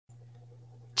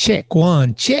Check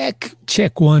one, check.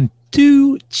 Check 1,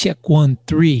 2, check 1,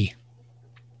 3.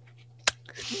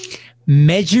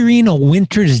 Measuring a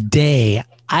winter's day,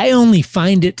 I only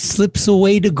find it slips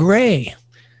away to gray.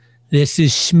 This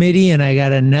is Schmitty, and I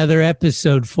got another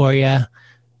episode for you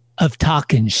of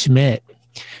Talking Schmidt.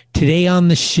 Today on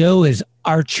the show is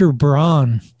Archer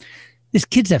Braun. This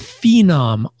kid's a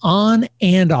phenom on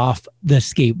and off the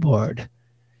skateboard.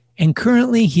 And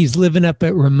currently he's living up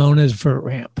at Ramona's Vert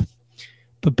Ramp.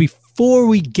 But before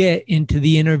we get into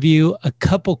the interview, a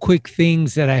couple quick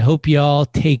things that I hope you all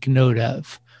take note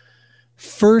of.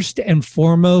 First and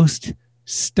foremost,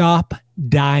 stop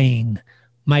dying.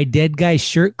 My dead guy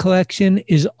shirt collection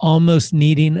is almost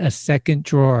needing a second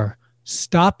drawer.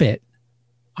 Stop it.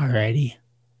 Alrighty.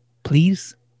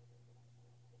 Please.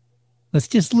 Let's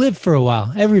just live for a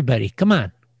while. Everybody, come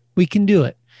on. We can do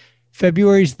it.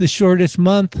 February's the shortest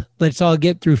month. Let's all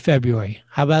get through February.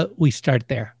 How about we start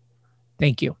there?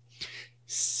 Thank you.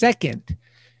 Second,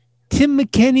 Tim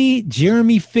McKinney,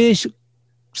 Jeremy Fish,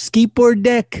 skateboard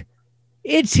deck.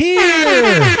 It's here.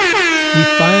 We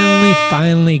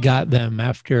finally got them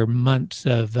after months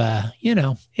of, it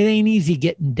ain't easy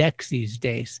getting decks these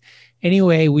days.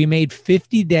 Anyway, we made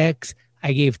 50 decks.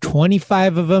 I gave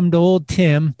 25 of them to old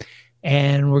Tim,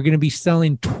 and we're going to be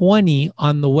selling 20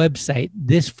 on the website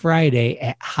this Friday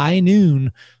at high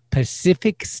noon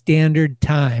Pacific Standard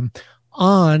Time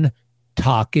on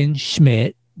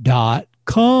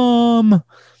talkingschmidt.com.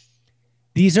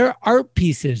 These are art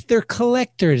pieces. They're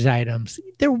collector's items.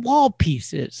 They're wall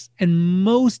pieces. And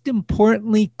most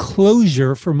importantly,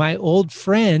 closure for my old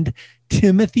friend,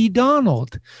 Timothy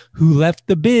Donald, who left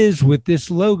the biz with this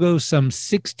logo some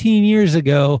 16 years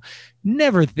ago,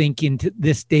 never thinking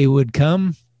this day would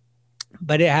come,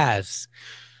 but it has.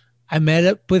 I met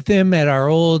up with him at our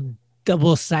old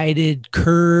double-sided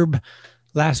curb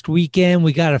last weekend.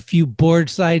 We got a few board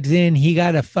slides in. He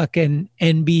got a fucking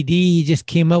NBD. He just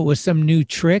came up with some new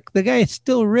trick. The guy is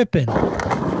still ripping.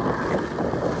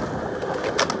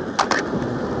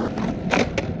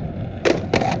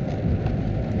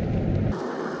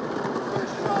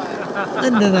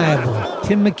 Undeniable.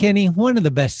 Tim McKinney, one of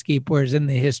the best skateboarders in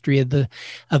the history of the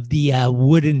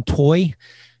wooden toy.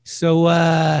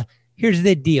 So here's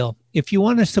the deal. If you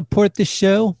want to support the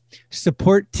show,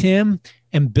 support Tim,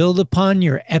 and build upon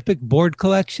your epic board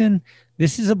collection,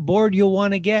 this is a board you'll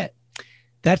want to get.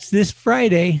 That's this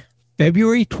Friday,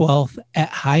 February 12th at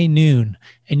high noon.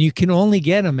 And you can only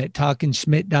get them at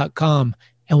talkingschmidt.com.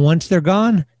 And once they're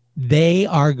gone, they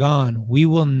are gone. We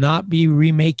will not be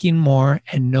remaking more,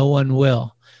 and no one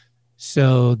will.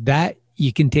 So that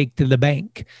you can take to the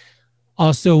bank.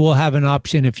 Also, we'll have an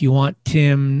option if you want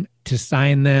Tim to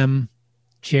sign them,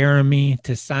 Jeremy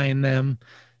to sign them,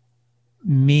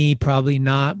 me probably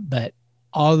not, but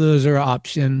all those are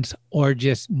options, or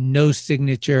just no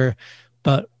signature,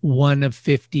 but one of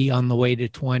 50 on the way to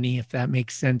 20, if that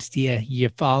makes sense to you. You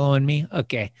following me?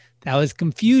 Okay. That was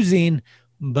confusing,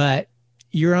 but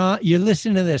you're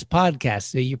listening to this podcast,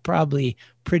 so you're probably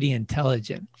pretty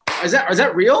intelligent. Is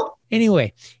that real?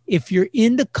 Anyway, if you're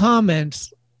into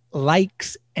comments,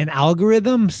 likes, and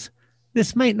algorithms,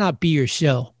 this might not be your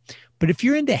show. But if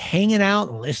you're into hanging out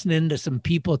and listening to some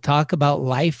people talk about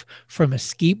life from a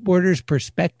skateboarder's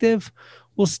perspective,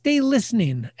 well, stay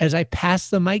listening as I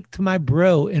pass the mic to my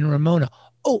bro in Ramona.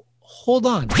 Oh, hold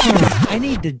on. I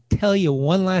need to tell you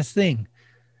one last thing.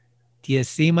 Do you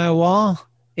see my wall?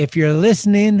 If you're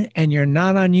listening and you're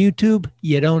not on YouTube,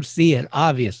 you don't see it,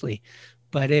 obviously.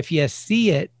 But if you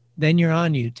see it, then you're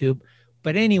on YouTube.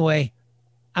 But anyway,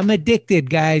 I'm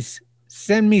addicted, guys.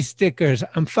 Send me stickers.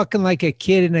 I'm fucking like a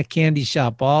kid in a candy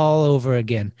shop all over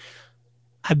again.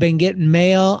 I've been getting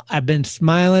mail. I've been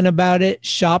smiling about it.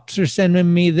 Shops are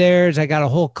sending me theirs. I got a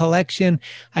whole collection.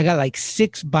 I got like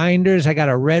 6 binders. I got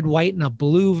a red, white, and a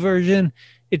blue version.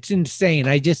 It's insane.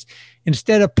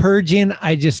 Instead of purging,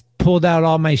 I just pulled out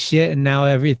all my shit, and now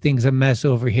everything's a mess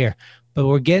over here. But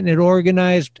we're getting it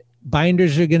organized.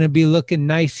 Binders are going to be looking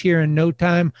nice here in no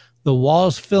time. The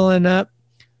wall's filling up.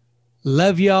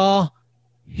 Love y'all.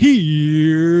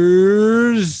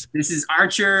 This is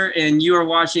Archer, and you are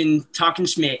watching Talking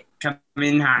Schmidt.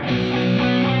 Coming high.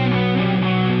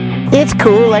 It's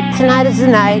cool, like tonight is the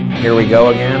night. Here we go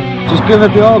again. Just give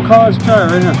it the old college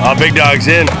turn. Big dog's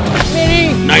in.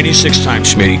 Schmitty. 96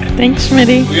 times, Schmitty. Thanks,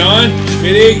 Schmitty. We on?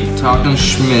 Schmitty? Talking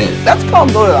Schmidt. That's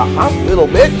called go to the hospital,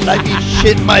 bitch. I be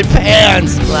shitting my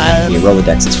pants, man. Your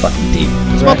Rolodex is fucking deep.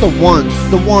 It's about the one.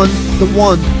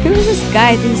 Who is this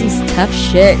guy who thinks he's tough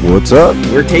shit? What's up?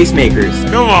 We're tastemakers.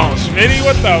 Come on, Schmitty,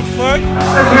 what the fuck?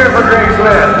 Let's hear it for Greg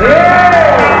Swift. Yeah!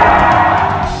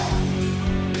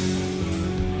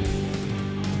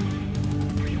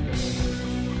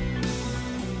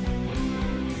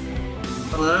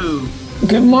 Hello.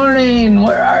 Good morning.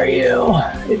 Where are you?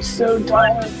 It's so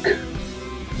dark.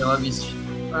 I love you.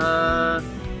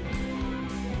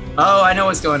 Oh, I know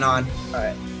what's going on. All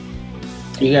right.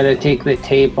 You got to take the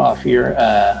tape off your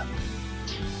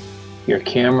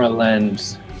camera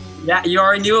lens. Yeah, you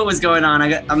already knew what was going on.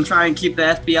 I'm trying to keep the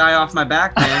FBI off my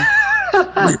back, man.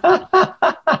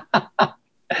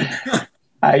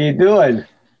 How you doing?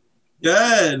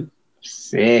 Good.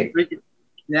 Sick.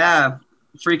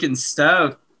 Freaking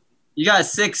stoked. You got a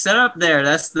sick setup there.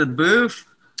 That's the booth.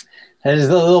 That is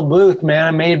the little booth, man.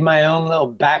 I made my own little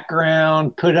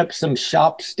background, put up some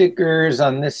shop stickers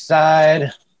on this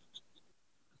side.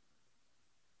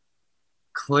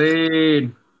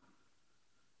 Clean.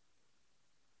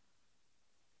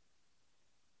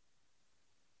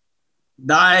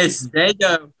 Nice. There you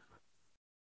go.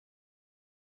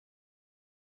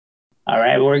 All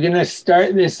right, we're going to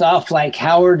start this off like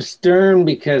Howard Stern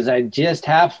because I just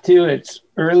have to. It's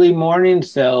early morning,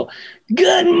 so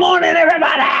good morning,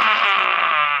 everybody.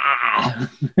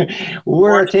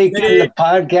 We're taking the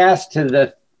podcast to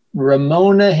the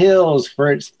Ramona Hills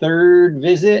for its third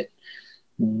visit.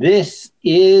 This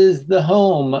is the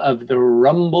home of the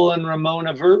Rumble and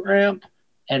Ramona Vert Ramp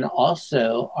and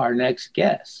also our next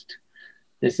guest.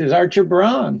 This is Archer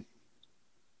Braun.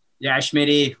 Yeah,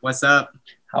 Schmitty, what's up?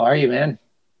 How are you, man?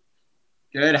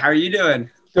 Good. How are you doing?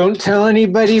 Don't tell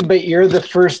anybody, but you're the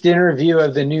first interview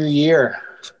of the new year.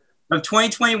 Of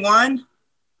 2021?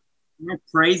 You're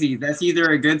crazy. That's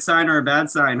either a good sign or a bad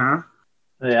sign, huh?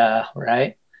 Yeah,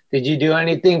 right. Did you do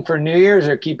anything for New Year's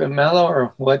or keep it mellow,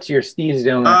 or what's your steez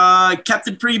doing? Kept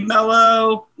it pretty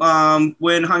mellow. Went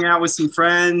and hung out with some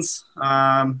friends.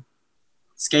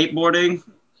 Skateboarding,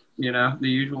 the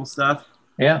usual stuff.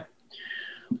 Yeah.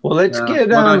 Well, let's get.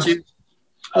 What about you?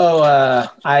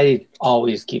 I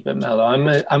always keep it mellow.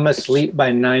 I'm asleep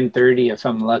by 9:30 if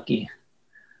I'm lucky.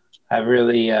 I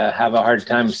really have a hard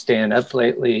time staying up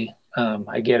lately.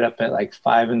 I get up at like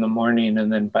 5 a.m, and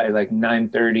then by like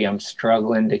 9:30, I'm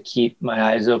struggling to keep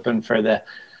my eyes open for the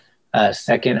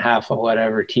second half of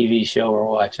whatever TV show we're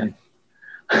watching.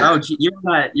 Oh,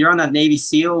 you're on that Navy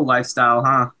SEAL lifestyle,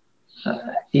 huh?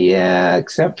 Yeah,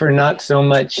 except for not so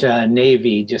much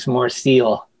Navy, just more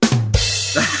SEAL.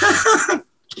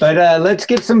 But let's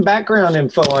get some background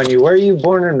info on you. Where are you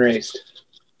born and raised?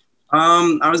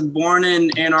 I was born in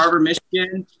Ann Arbor,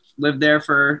 Michigan. Lived there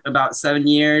for about 7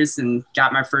 years and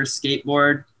got my first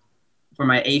skateboard for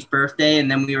my 8th birthday.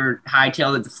 And then we were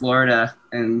hightailed it to Florida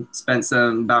and spent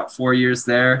about 4 years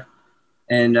there.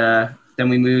 And then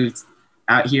we moved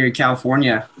out here in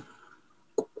California.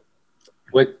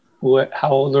 How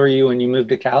old were you when you moved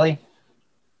to Cali?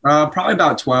 Probably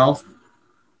about 12.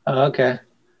 Oh, okay.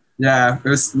 Yeah,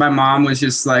 my mom was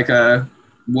just like a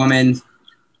woman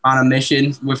on a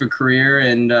mission with a career,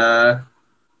 and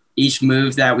each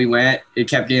move that we went, it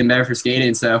kept getting better for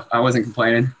skating, so I wasn't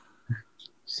complaining.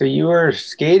 So you were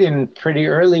skating pretty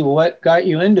early. What got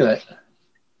you into it?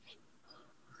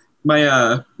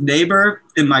 My neighbor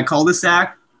in my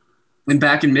cul-de-sac and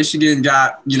back in Michigan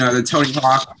got, the Tony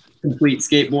Hawk complete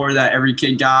skateboard that every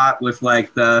kid got with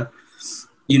like the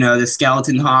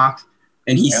skeleton hawk,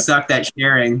 and he sucked at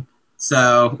sharing.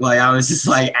 So like I was just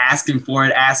like asking for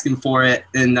it.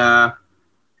 And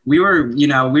we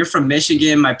were from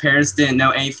Michigan. My parents didn't know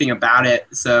anything about it.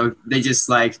 So they just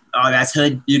like, oh, that's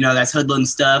that's hoodlum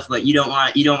stuff. Like you don't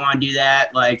want to do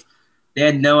that. Like they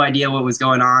had no idea what was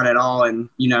going on at all. And,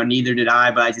 neither did I,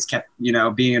 but I just kept,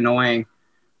 being annoying.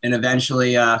 And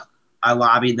eventually I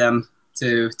lobbied them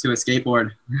to a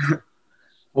skateboard.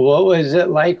 What was it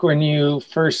like when you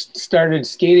first started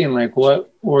skating? Like,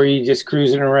 what were you just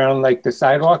cruising around like the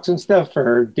sidewalks and stuff,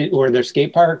 or were there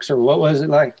skate parks, or what was it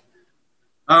like?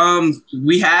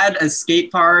 We had a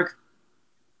skate park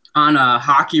on a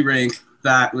hockey rink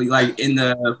that we, like in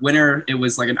the winter, it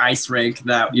was like an ice rink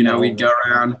that, we'd go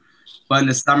around. But in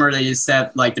the summer, they just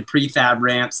set like the prefab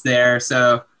ramps there.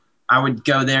 So I would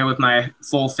go there with my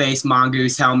full face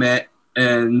mongoose helmet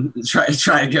and try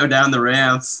to go down the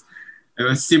ramps. It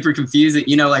was super confusing.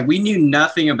 Like we knew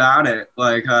nothing about it.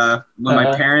 Like when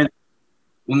my parents,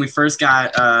 when we first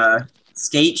got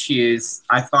skate shoes,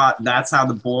 I thought that's how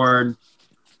the board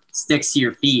sticks to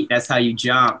your feet. That's how you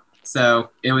jump.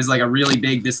 So it was like a really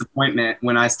big disappointment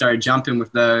when I started jumping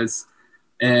with those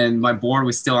and my board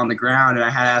was still on the ground. And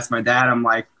I had to ask my dad, I'm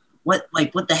like, what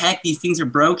the heck? These things are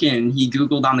broken. He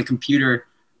Googled on the computer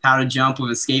how to jump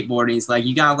with a skateboard. And he's like,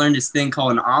 you got to learn this thing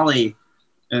called an ollie.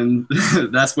 And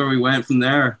that's where we went from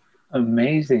there.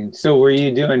 Amazing. So were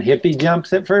you doing hippie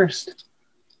jumps at first?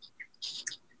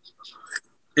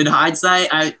 In hindsight,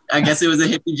 I guess it was a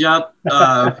hippie jump.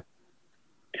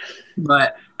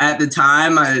 But at the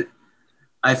time,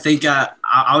 I think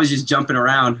I was just jumping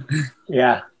around.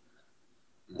 Yeah.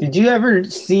 Did you ever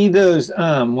see those?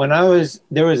 There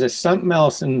was a something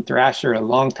else in Thrasher a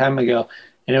long time ago,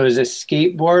 and it was a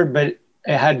skateboard, but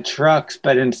it had trucks,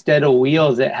 but instead of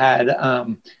wheels, it had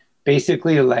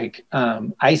basically like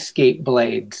ice skate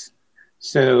blades.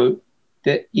 So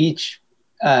that each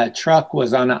truck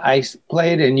was on an ice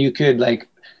blade, and you could like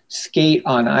skate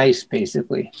on ice,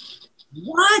 basically.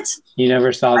 What? You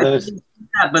never saw those?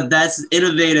 Yeah, but that's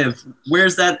innovative.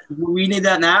 Where's that? We need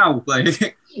that now.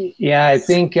 Like. Yeah, I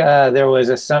think there was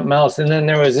a something else, and then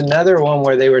there was another one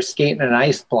where they were skating an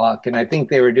ice block, and I think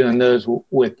they were doing those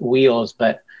with wheels,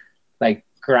 but like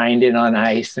grinding on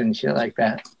ice and shit like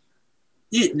that.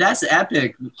 Dude, that's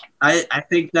epic. I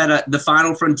think that the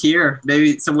final frontier,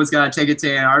 maybe someone's got to take it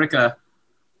to Antarctica.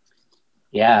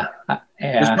 Yeah.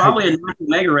 There's probably a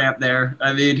mega ramp there.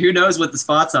 I mean, who knows what the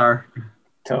spots are?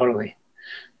 Totally.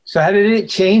 So how did it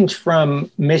change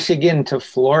from Michigan to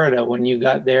Florida when you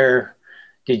got there?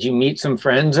 Did you meet some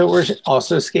friends that were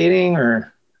also skating,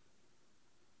 or?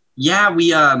 Yeah,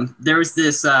 there was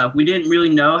this, we didn't really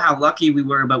know how lucky we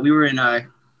were, but we were in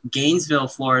Gainesville,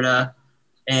 Florida,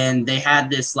 and they had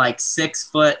this like 6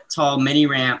 foot tall mini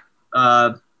ramp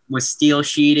with steel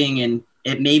sheeting, and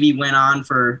it maybe went on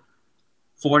for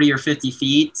 40 or 50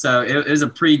 feet. So it was a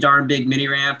pretty darn big mini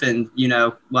ramp, and, you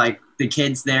know, like the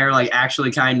kids there like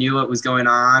actually kind of knew what was going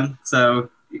on. So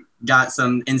got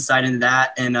some insight into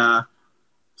that. And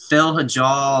Phil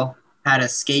Hajal had a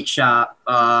skate shop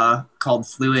called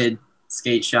Fluid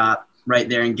Skate Shop right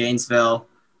there in Gainesville,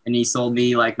 and he sold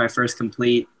me like my first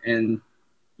complete. And,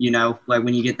 you know, like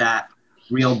when you get that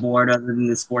real board other than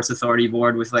the Sports Authority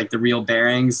board with like the real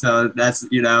bearings, so that's,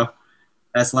 you know,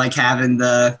 that's like having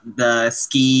the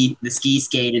ski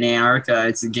skate in Antarctica.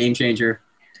 It's a game changer.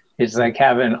 It's like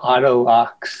having auto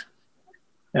locks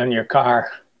on your car.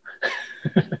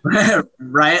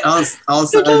 Right? All of a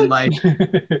sudden, like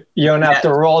you don't have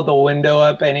to roll the window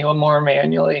up anymore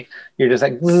manually. You're just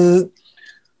like, zzz.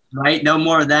 Right? No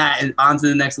more of that, and on to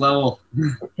the next level.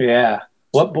 Yeah.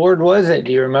 What board was it?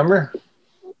 Do you remember?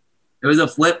 It was a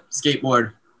flip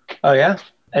skateboard. Oh yeah,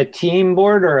 a team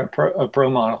board or a pro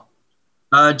model?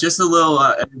 Just a little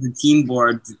the team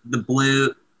board, the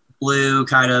blue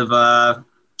kind of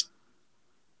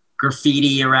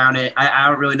graffiti around it. I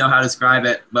don't really know how to describe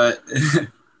it, but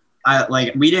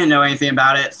we didn't know anything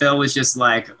about it. Phil was just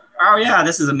like, oh yeah,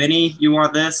 this is a mini. You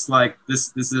want this? Like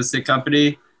this is a sick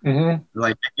company. Mm-hmm.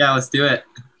 Like, yeah, let's do it.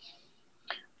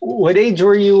 What age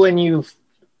were you when you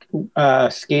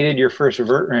skated your first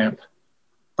vert ramp?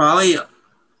 Probably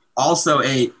also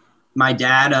 8. My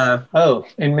dad.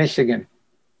 In Michigan.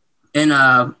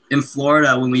 In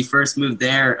Florida, when we first moved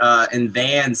there, in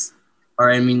Vans,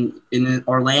 in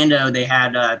Orlando, they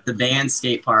had the Vans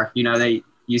skate park. You know, they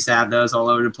used to have those all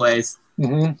over the place.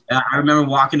 Mm-hmm. I remember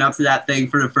walking up to that thing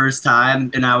for the first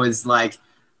time, and I was like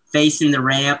facing the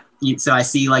ramp, so I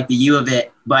see like the U of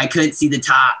it, but I couldn't see the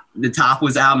top. The top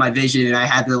was out of my vision, and I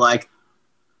had to like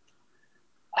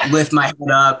lift my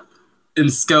head up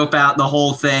and scope out the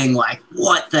whole thing. Like,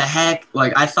 what the heck?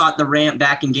 Like, I thought the ramp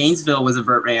back in Gainesville was a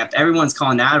vert ramp. Everyone's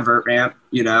calling that a vert ramp,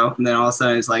 you know? And then all of a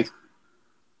sudden it's like,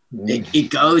 it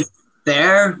goes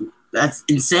there? That's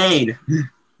insane.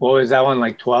 What was that one,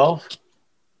 like 12?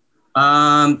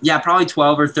 Yeah, probably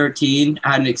 12 or 13.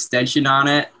 I had an extension on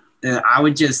it. And I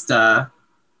would just, I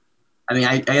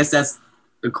guess that's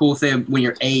the cool thing when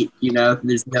you're 8, you know?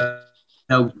 There's no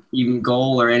even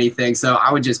goal or anything. So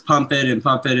I would just pump it and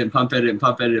pump it and pump it and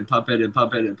pump it and pump it and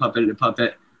pump it and pump it and pump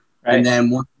it. Right. And then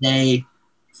one day,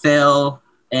 Phil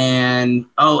and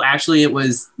actually it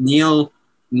was Neil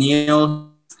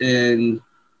and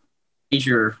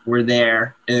Frazier were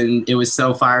there, and it was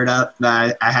so fired up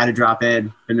that I had to drop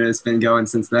in, and it's been going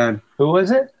since then. Who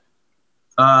was it?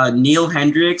 Neil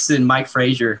Hendricks and Mike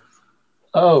Frazier.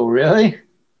 Oh, really?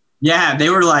 Yeah, they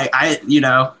were like,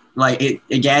 that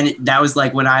was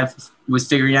like when I was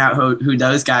figuring out who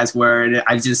those guys were, and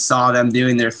I just saw them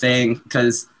doing their thing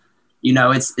because, you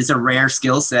know, it's a rare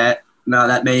skill set. Not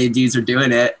that many dudes are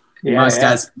doing it. Yeah, Most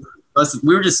guys,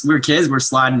 we were kids, we're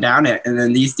sliding down it, and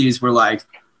then these dudes were like,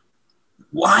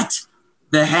 what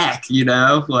the heck, you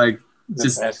know, like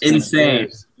just insane.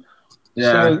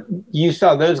 Yeah. So you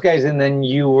saw those guys, and then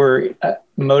you were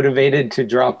motivated to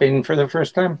drop in for the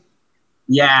first time?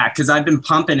 Yeah, because I've been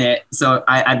pumping it, so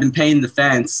I've been paying the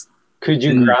fence. Could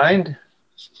you grind?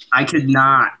 I could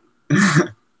not.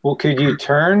 Well, could you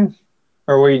turn,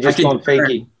 or were you just going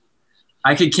fakey?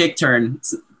 I could kick turn,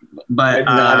 but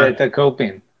not at the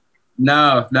coping.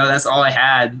 No, that's all I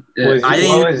had. What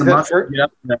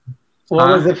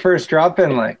was the first drop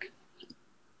in like?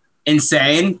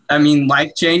 insane. I mean,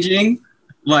 life changing,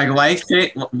 like life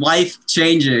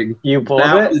changing. You pulled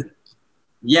it?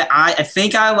 Yeah, I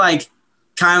think I like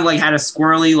kind of like had a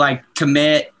squirrely like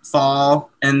commit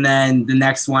fall, and then the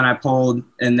next one I pulled,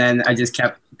 and then I just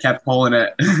kept pulling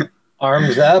it.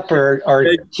 Arms up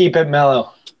or keep it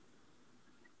mellow?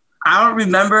 I don't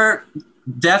remember.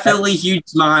 Definitely huge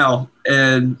smile,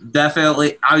 and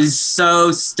definitely I was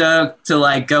so stoked to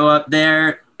like go up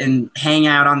there and hang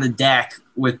out on the deck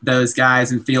with those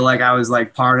guys and feel like I was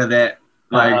like part of it,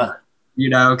 like you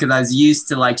know, because I was used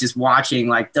to like just watching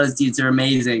like those dudes are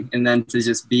amazing, and then to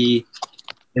just be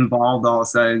involved all of a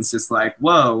sudden, it's just like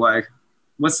whoa, like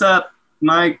what's up,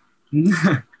 Mike?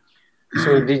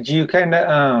 So did you kind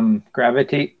of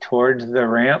gravitate towards the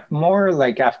ramp more?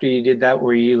 Like after you did that,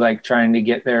 were you like trying to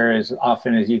get there as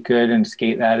often as you could and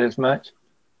skate that as much?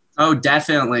 Oh,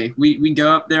 definitely. We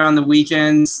go up there on the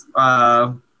weekends.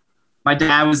 My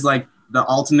dad was like the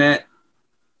ultimate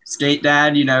skate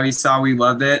dad. You know, he saw we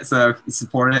loved it, so he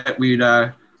supported it. We'd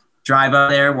drive up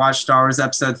there, watch Star Wars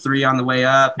Episode 3 on the way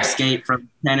up, skate from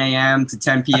 10 a.m. to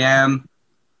 10 p.m.,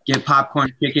 get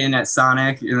popcorn chicken at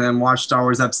Sonic, and then watch Star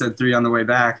Wars Episode 3 on the way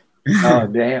back. Oh,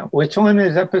 damn. Which one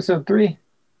is Episode 3?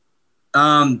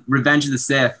 Revenge of the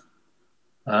Sith.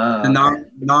 Oh, The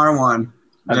Nar one.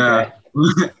 Okay.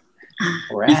 Yeah.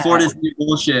 Before this new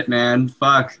bullshit, man.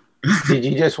 Fuck. Did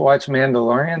you just watch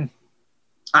Mandalorian?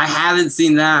 I haven't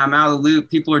seen that. I'm out of the loop.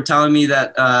 People are telling me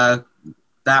that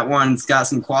that one's got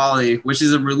some quality, which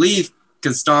is a relief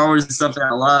because Star Wars is something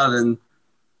I love, and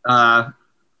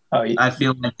I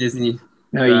feel like Disney.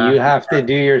 No, you have to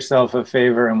do yourself a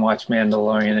favor and watch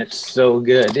Mandalorian. It's so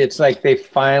good. It's like they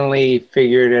finally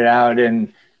figured it out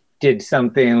and did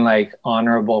something like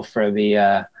honorable for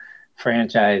the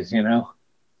franchise, you know?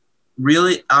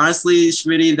 Really, honestly,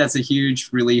 Schmitty, that's a huge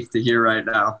relief to hear right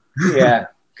now. Yeah,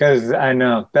 because I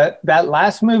know that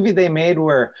last movie they made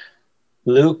where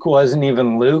Luke wasn't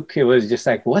even Luke. It was just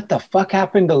like, what the fuck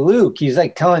happened to Luke? He's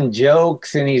like telling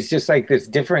jokes and he's just like this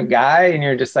different guy. And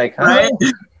you're just like, huh? Right?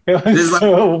 It was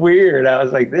so weird. I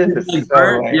was like, this is like so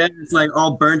burnt, yeah, it's like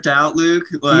all burnt out Luke.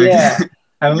 Like, yeah.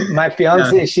 My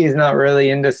fiance, she's not really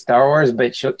into Star Wars,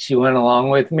 but she went along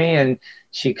with me and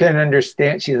she couldn't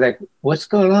understand. She's like, what's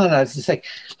going on? I was just like,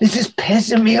 this is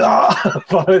pissing me off.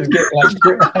 I was getting like,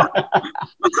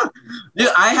 dude,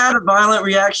 I had a violent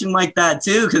reaction like that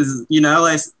too, because you know,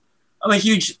 like I'm a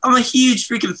huge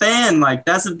freaking fan. Like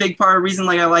that's a big part of the reason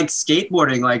like I like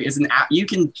skateboarding. Like you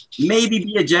can maybe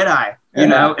be a Jedi, you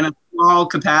know, in a small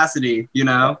capacity, you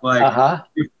know, like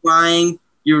you're flying,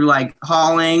 you're like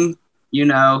hauling, you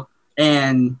know,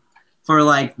 and for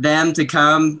like them to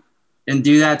come and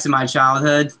do that to my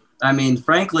childhood. I mean,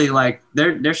 frankly, like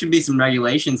there should be some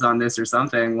regulations on this or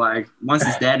something. Like once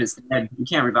it's dead, it's dead. You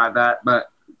can't revive that. But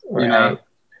you know.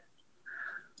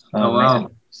 Oh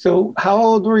wow. So how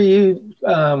old were you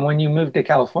when you moved to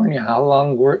California? How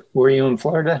long were you in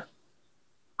Florida?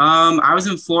 I was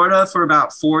in Florida for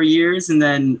about 4 years, and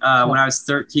then when I was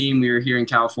 13, we were here in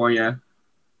California.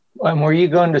 And were you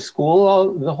going to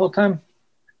school the whole time?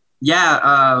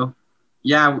 Yeah.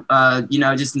 You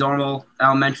know, just normal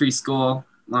elementary school.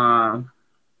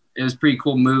 It was pretty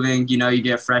cool moving. You know, you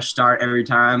get a fresh start every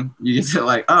time. You get to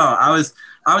like, oh, I was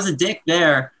a dick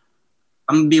there.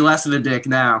 I'm gonna be less of a dick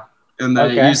now, and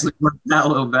then it usually works out a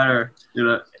little better. You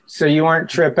know. So you weren't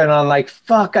tripping on like,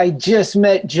 fuck, I just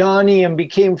met Johnny and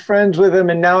became friends with him,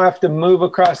 and now I have to move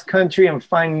across country and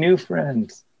find new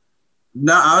friends.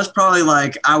 No, I was probably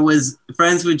like, I was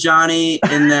friends with Johnny,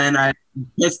 and then I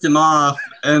pissed him off,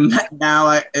 and now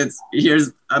I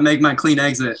make my clean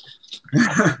exit.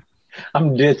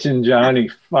 I'm ditching Johnny.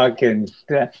 Fuck that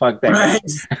right?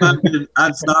 Guy.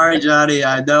 I'm sorry, Johnny.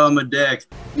 I know I'm a dick.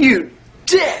 You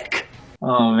dick!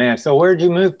 Oh man. So where'd you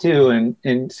move to?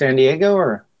 In San Diego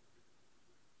or?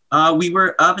 We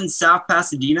were up in South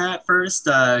Pasadena at first.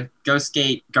 Go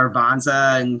skate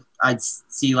Garbanza, and I'd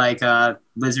see like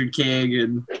Lizard King,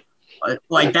 and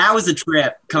like that was a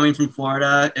trip coming from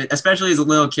Florida, especially as a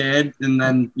little kid. And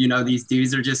then you know these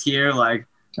dudes are just here like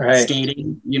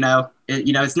skating. You know,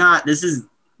 it's not.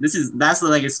 That's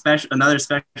like another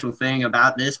special thing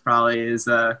about this probably is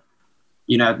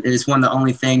you know, it's one of the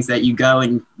only things that you go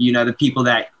and you know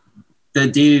the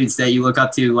dudes that you look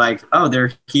up to, like, oh,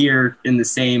 they're here in the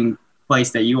same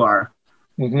place that you are.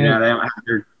 Mm-hmm. You know, they don't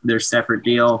have their separate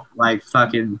deal. Like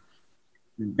fucking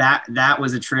that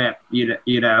was a trip, you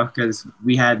know, because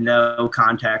we had no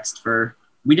context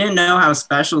we didn't know how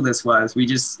special this was. We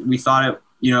thought it,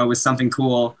 you know, was something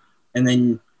cool. And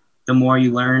then the more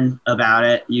you learn about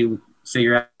it, you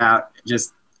figure out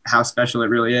just how special it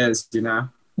really is, you know?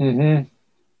 Mm-hmm.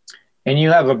 And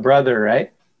you have a brother,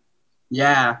 right?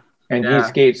 Yeah. And Yeah. he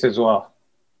skates as well.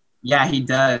 Yeah, he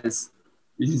does.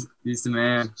 He's the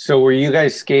man. So were you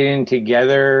guys skating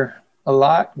together a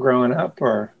lot growing up,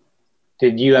 or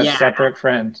did you have separate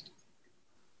friends?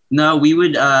 No, we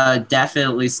would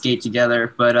definitely skate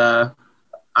together, but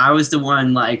I was the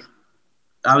one, like,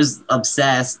 I was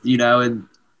obsessed, you know,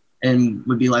 and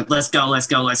would be like, let's go.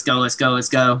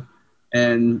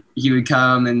 And he would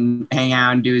come and hang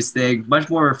out and do his thing. Much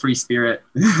more of a free spirit.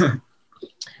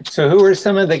 So who were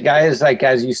some of the guys, like,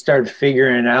 as you started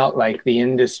figuring out, like, the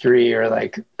industry or,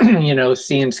 like, you know,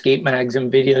 seeing skate mags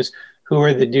and videos, who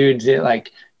were the dudes that,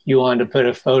 like, you wanted to put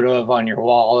a photo of on your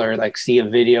wall or, like, see a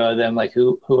video of them? Like,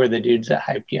 who are the dudes that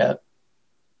hyped you up?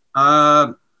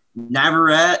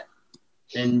 Navarrete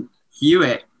and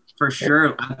Hewitt, for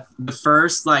sure. The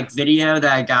first, like, video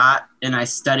that I got, and I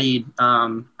studied,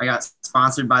 I got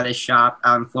sponsored by this shop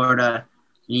out in Florida,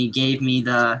 and he gave me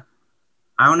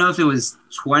I don't know if it was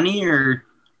 20 or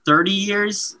 30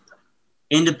 years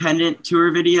independent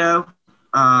tour video.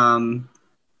 And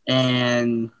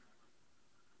I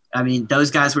mean,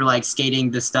 those guys were like skating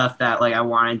the stuff that like I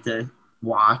wanted to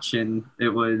watch, and it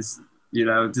was, you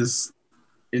know, just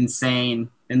insane.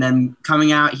 And then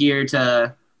coming out here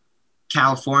to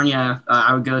California,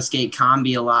 I would go skate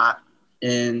combi a lot.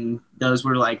 And those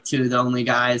were like two of the only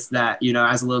guys that, you know,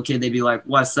 as a little kid, they'd be like,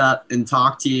 what's up, and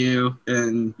talk to you,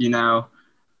 and, you know,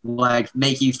 like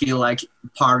make you feel like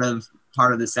part of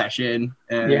the session.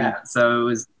 And so it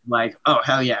was like, oh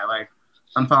hell yeah, like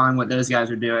I'm following what those guys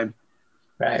are doing.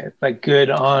 Right, like good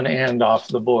on and off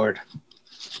the board.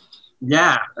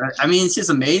 Yeah, I mean, it's just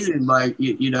amazing, like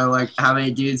you know, like how many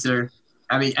dudes are,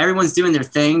 I mean, everyone's doing their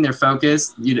thing, they're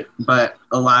focused, but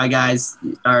a lot of guys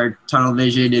are tunnel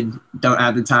vision and don't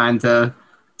have the time to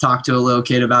talk to a little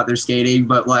kid about their skating.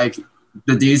 But like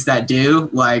the dudes that do,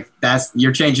 like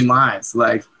you're changing lives.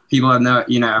 Like people have no,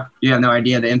 you know, you have no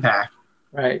idea the impact.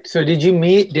 Right. So did you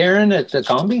meet Darren at the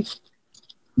combi?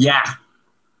 Yeah.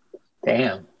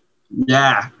 Damn.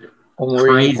 Yeah.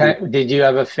 Did you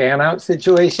have a fan out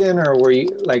situation, or were you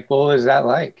like, what was that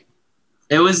like?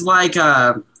 It was like,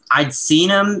 I'd seen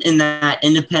him in that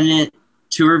independent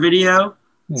tour video.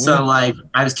 Mm-hmm. So like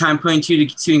I was kind of putting two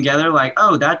together, like,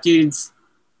 oh, that dude's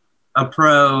a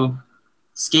pro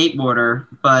skateboarder,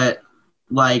 but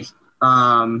like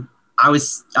I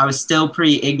was still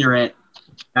pretty ignorant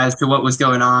as to what was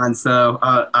going on, so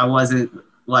I wasn't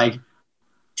like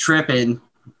tripping.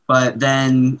 But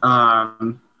then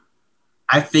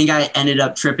I think I ended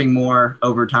up tripping more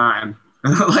over time.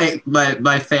 Like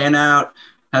my fan out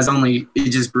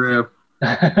it just grew.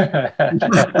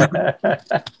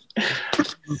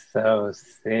 So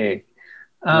sick.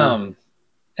 And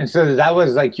so that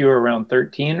was like you were around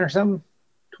 13 or something?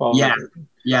 12?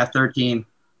 Yeah, 13.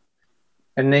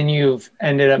 And then you've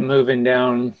ended up moving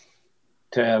down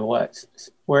to what?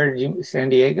 Where did you, San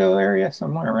Diego area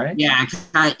somewhere, right? Yeah,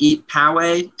 kind of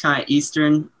Poway, kind of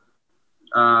eastern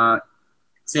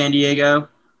San Diego.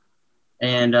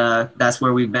 And that's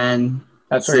where we've been.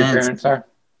 That's where your parents are?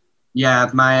 Yeah,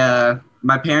 my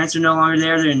parents are no longer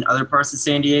there. They're in other parts of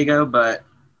San Diego, but,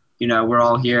 you know, we're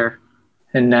all here.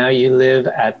 And now you live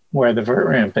at where the vert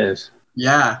ramp is.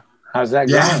 Yeah. How's that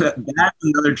going? Yeah, that's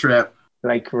another trip.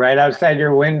 Like right outside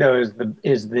your window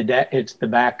it's the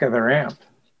back of the ramp.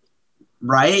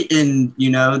 Right, and you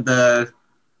know the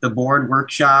board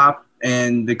workshop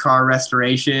and the car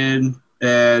restoration,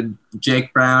 and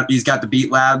Jake Brown, he's got the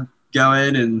Beat Lab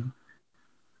going and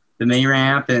the mini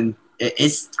ramp, and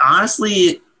it's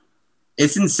honestly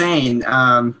it's insane.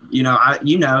 You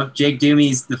know, Jake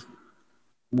Doomey's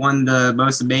one of the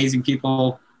most amazing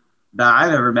people that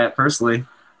I've ever met personally.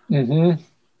 Mm-hmm.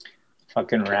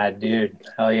 Fucking rad dude.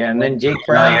 Hell yeah. And then Jake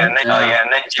Brown.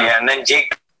 And then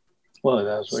Jake. Whoa,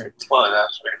 that was weird. Why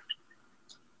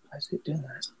is it doing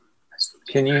that?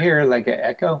 Can you hear like an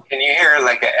echo?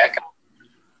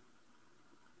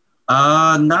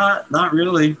 Not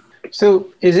really. So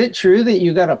is it true that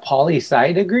you got a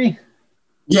poli-sci degree?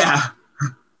 Yeah.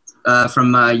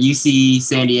 From UC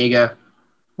San Diego.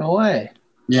 No way.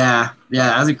 Yeah.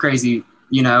 That was a crazy,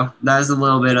 you know, that was a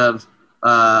little bit of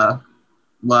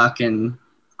luck and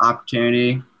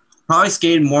opportunity. Probably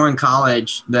skated more in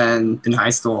college than in high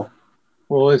school.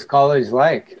 What was college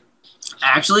like?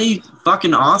 Actually,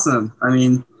 fucking awesome. I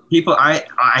mean, people, I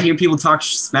hear people talk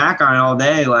smack on it all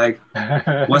day. Like,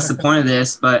 what's the point of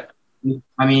this? But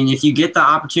I mean, if you get the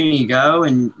opportunity to go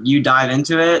and you dive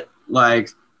into it, like,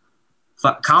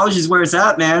 college is where it's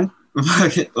at, man.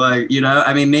 Like, you know,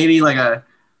 I mean, maybe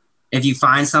if you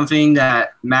find something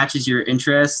that matches your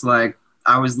interests, like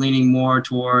I was leaning more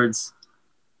towards,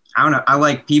 I don't know, I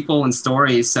like people and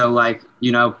stories. So like,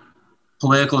 you know,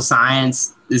 political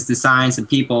science is the science of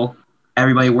people,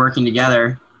 everybody working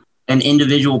together. An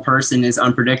individual person is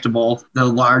unpredictable. The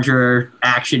larger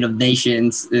action of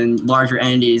nations and larger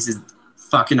entities is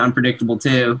fucking unpredictable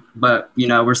too. But, you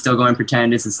know, we're still going to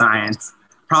pretend it's a science.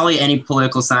 Probably any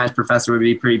political science professor would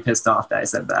be pretty pissed off that I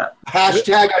said that.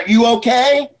 Hashtag, are you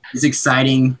okay? It's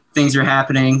exciting. Things are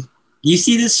happening. You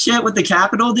see this shit with the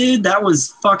Capitol, dude? That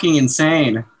was fucking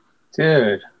insane.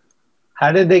 Dude,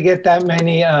 how did they get that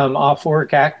many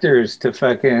off-work actors to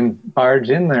fucking barge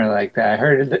in there like that? I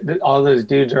heard that all those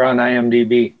dudes are on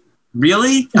IMDb.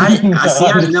 Really? I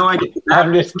have no idea.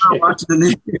 I'm just not watching the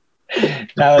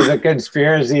news. That was a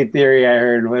conspiracy theory I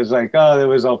heard. Was like, oh, that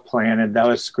was all planned. That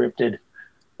was scripted.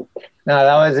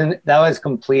 No, that was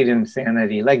complete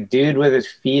insanity. Like, dude with his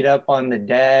feet up on the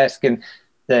desk, and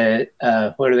the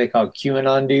what are they called?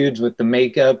 QAnon dudes with the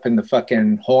makeup and the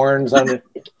fucking horns on it.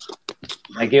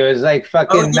 Like, it was like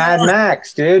fucking Mad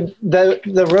Max, dude.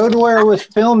 The Road Warrior was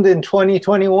filmed in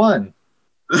 2021.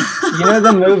 You know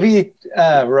the movie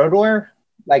Road Warrior,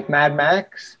 like Mad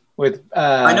Max with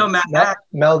I know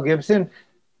Mel Gibson.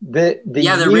 The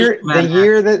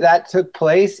year that took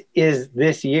place is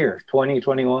this year,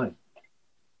 2021.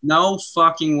 No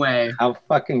fucking way. How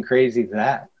fucking crazy is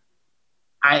that?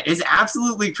 It's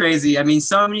absolutely crazy. I mean,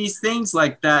 some of these things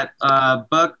like that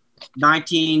book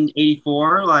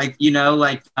 1984, like, you know,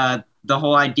 like the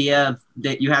whole idea of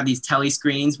that you have these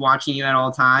telescreens watching you at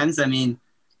all times. I mean,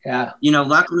 yeah, you know,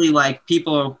 luckily, like,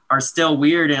 people are still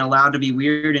weird and allowed to be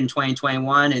weird in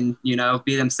 2021 and, you know,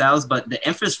 be themselves. But the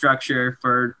infrastructure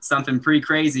for something pretty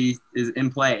crazy is in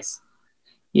place.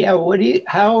 Yeah.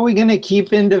 How are we going to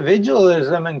keep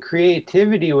individualism and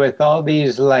creativity with all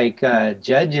these like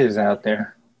judges out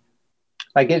there?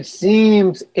 Like, it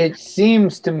seems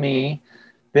to me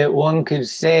that one could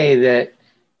say that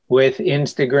with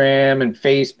Instagram and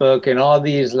Facebook and all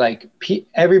these, like,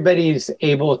 everybody's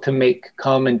able to make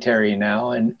commentary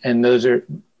now, and those are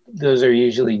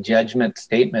usually judgment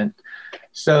statement.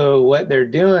 So what they're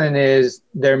doing is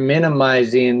they're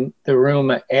minimizing the room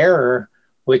of error,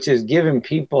 which is giving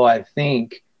people, I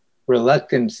think,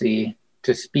 reluctancy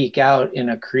to speak out in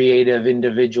a creative,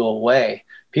 individual way.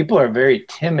 People are very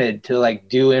timid to like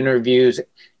do interviews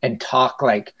and talk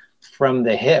like from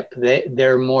the hip.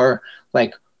 They're more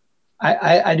like,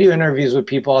 I do interviews with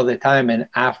people all the time, and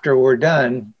after we're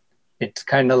done, it's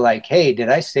kind of like, hey, did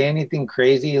I say anything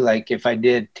crazy? Like, if I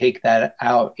did, take that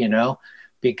out, you know,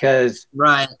 because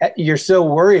right, you're so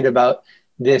worried about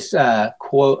this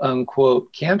quote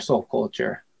unquote cancel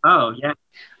culture. Oh yeah,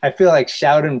 I feel like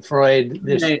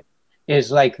Schadenfreude is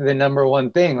like the number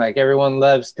one thing. Like, everyone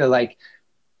loves to like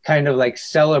kind of like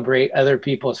celebrate other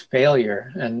people's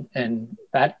failure, and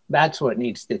that's what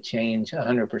needs to change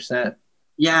 100%.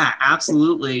 Yeah,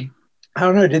 absolutely. I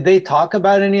don't know. Did they talk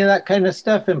about any of that kind of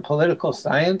stuff in political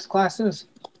science classes?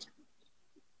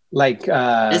 Like,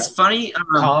 it's funny,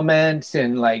 comments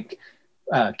and like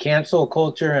cancel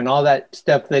culture and all that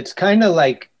stuff. That's kind of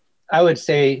like, I would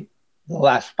say the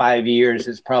last 5 years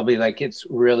is probably like it's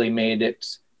really made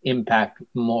its impact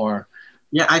more.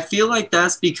 Yeah, I feel like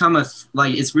that's become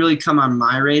it's really come on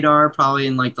my radar probably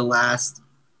in like the last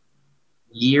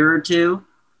year or two.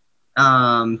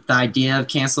 The idea of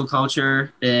cancel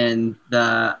culture and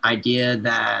the idea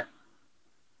that,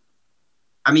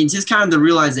 I mean, just kind of the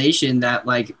realization that,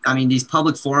 like, I mean, these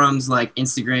public forums like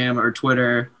Instagram or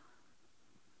Twitter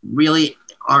really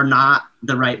are not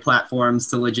the right platforms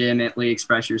to legitimately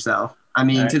express yourself. I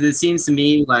mean, because it seems to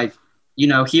me like, you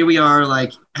know, here we are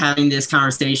like having this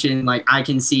conversation, like I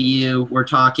can see you, we're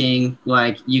talking,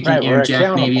 like you can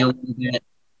interject maybe a little bit.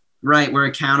 Right, we're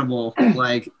accountable.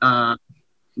 Like,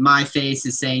 my face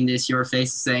is saying this, your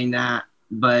face is saying that,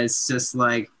 but it's just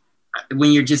like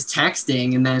when you're just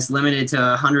texting and then it's limited to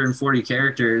 140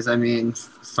 characters. I mean,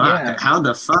 fuck, Yeah. how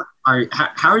the fuck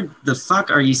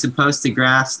are you supposed to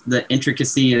grasp the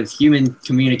intricacy of human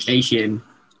communication?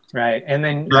 Right. And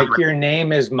then like your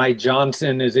name is Mike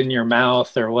Johnson is in your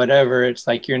mouth or whatever. It's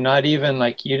like you're not even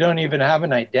like, you don't even have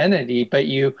an identity, but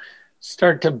you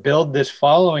start to build this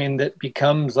following that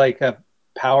becomes like a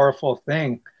powerful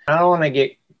thing. I don't want to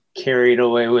get carried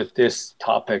away with this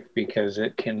topic because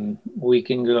we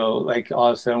can go like all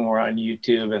of a sudden we're on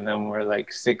YouTube and then we're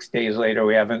like 6 days later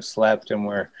we haven't slept and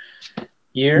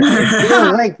it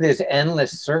feels like this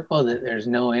endless circle that there's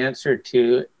no answer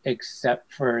to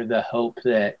except for the hope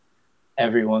that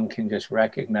everyone can just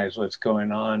recognize what's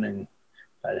going on,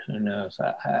 but who knows?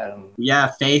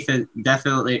 Yeah, faith is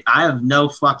definitely. I have no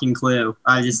fucking clue.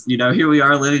 I just, here we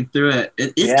are living through it.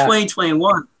 It's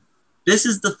 2021. This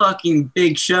is the fucking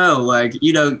big show. Like,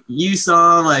 you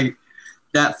saw like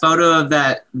that photo of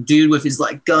that dude with his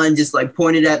like gun just like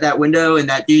pointed at that window, and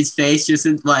that dude's face just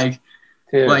like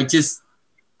just,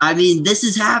 I mean, this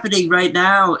is happening right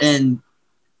now. And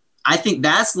I think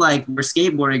that's like where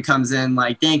skateboarding comes in.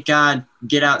 Like, thank God,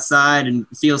 get outside and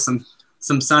feel some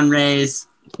sun rays.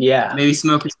 Yeah. Maybe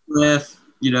smoke a spliff,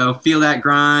 you know, feel that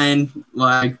grind,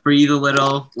 like breathe a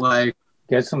little, like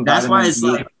get some. That's why it's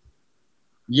like,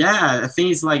 yeah, I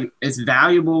think it's like, it's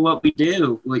valuable what we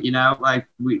do. Like, you know, like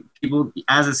people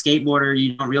as a skateboarder,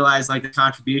 you don't realize like the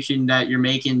contribution that you're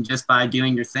making just by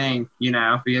doing your thing, you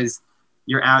know, because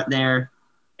you're out there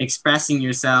expressing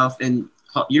yourself and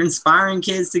you're inspiring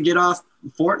kids to get off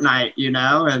Fortnite, you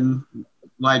know, and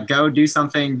like go do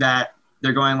something that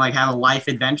they're going like have a life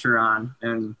adventure on.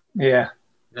 And yeah,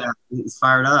 it's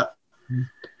fired up.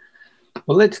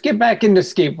 Well, let's get back into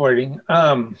skateboarding.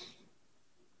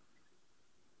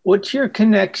 What's your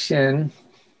connection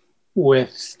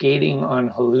with skating on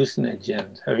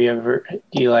hallucinogens?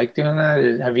 Do you like doing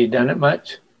that? Have you done it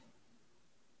much?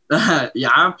 Yeah,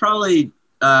 I've probably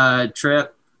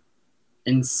tripped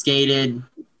and skated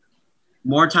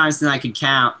more times than I could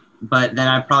count, but then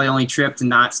I probably only tripped and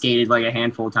not skated like a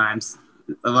handful of times.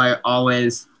 Like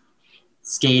always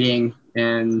skating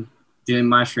and doing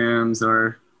mushrooms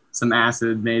or some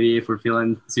acid, maybe if we're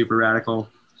feeling super radical.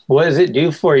 What does it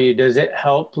do for you? Does it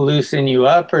help loosen you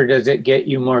up, or does it get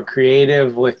you more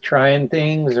creative with trying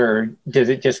things, or does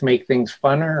it just make things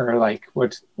funner, or like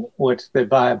what's the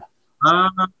vibe?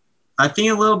 I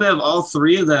think a little bit of all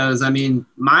three of those. I mean,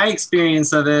 my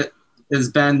experience of it has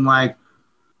been like,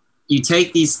 you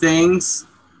take these things.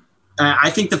 I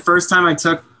think the first time I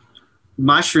took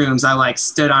mushrooms, I like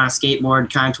stood on a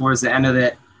skateboard kind of towards the end of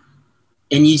it,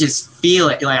 and you just feel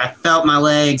it. Like I felt my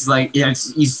legs, like, you know,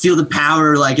 you feel the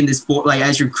power like in this board, like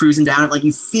as you're cruising down it, like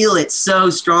you feel it so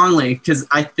strongly. Cause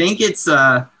I think it's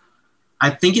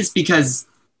because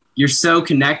you're so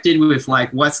connected with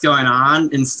like what's going on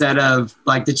instead of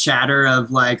like the chatter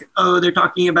of like, oh, they're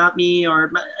talking about me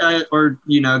or,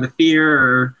 you know, the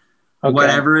fear or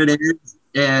whatever it is.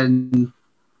 And,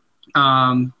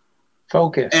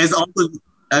 focus. As also,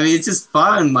 I mean, it's just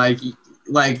fun.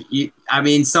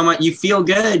 You feel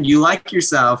good, you like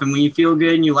yourself. And when you feel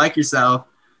good and you like yourself,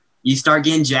 you start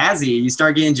getting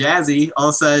jazzy. All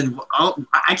of a sudden, oh,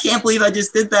 I can't believe I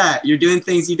just did that. You're doing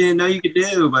things you didn't know you could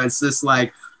do, but it's just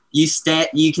like, you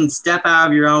can step out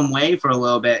of your own way for a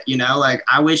little bit, you know? Like,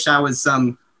 I wish I was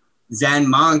some Zen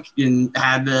monk and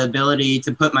had the ability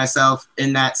to put myself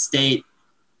in that state,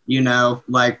 you know,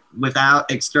 like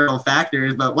without external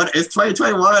factors. But it's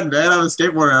 2021, man. I'm a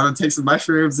skateboarder. I'm gonna take some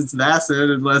mushrooms and some acid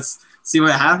and let's see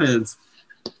what happens.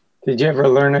 Did you ever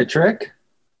learn a trick?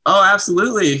 Oh,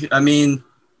 absolutely. I mean,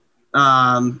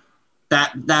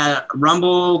 that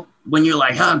rumble when you're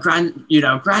like, oh, grind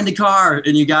the car,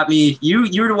 and you got me.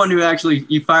 You were the one who actually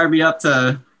you fired me up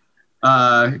to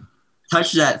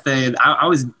touch that thing. I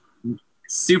was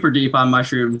super deep on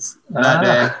mushrooms that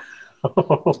day.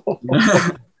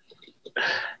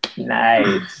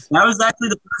 Nice. That was actually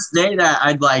the first day that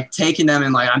I'd like taken them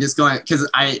and like I'm just going because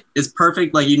it's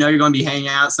perfect. Like, you know, you're going to be hanging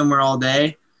out somewhere all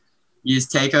day. You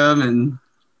just take them and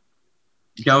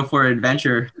go for an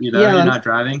adventure. You know, you're not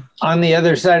driving. On the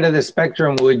other side of the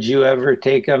spectrum, would you ever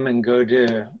take them and go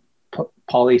to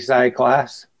poli-sci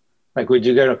class? Like, would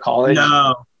you go to college?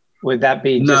 No. Would that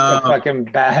be just a fucking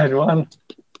bad one?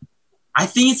 I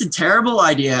think it's a terrible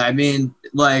idea. I mean,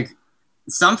 like,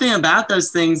 something about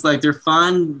those things, like, they're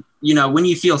fun, you know, when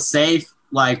you feel safe,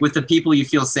 like with the people you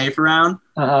feel safe around.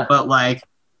 But like,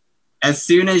 as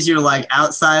soon as you're like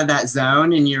outside of that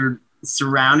zone and you're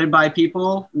surrounded by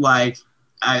people, like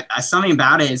something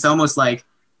about it, it's almost like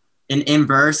an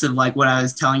inverse of like what I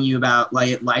was telling you about, like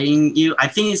it lighting you. I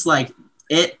think it's like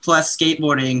it plus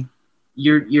skateboarding,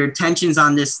 your attention's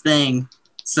on this thing.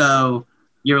 So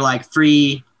you're like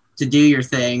free to do your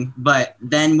thing. But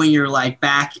then when you're like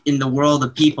back in the world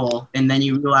of people and then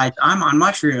you realize I'm on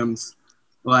mushrooms,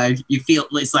 like you feel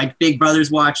it's like Big Brother's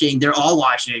watching, they're all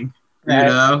watching, right. You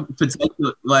know,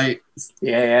 like,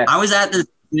 yeah. I was at this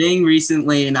thing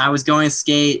recently and I was going to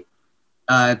skate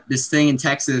this thing in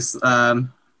Texas,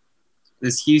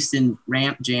 this Houston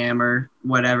ramp jam or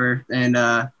whatever. And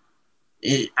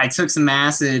I took some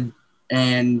acid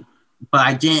but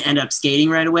I didn't end up skating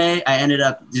right away. I ended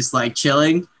up just like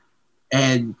chilling.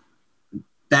 And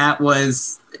that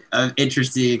was an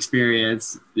interesting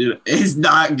experience. It's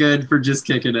not good for just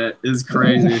kicking it. It's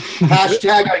crazy.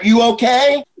 Hashtag, are you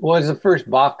okay? What was the first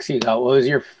box you got? What was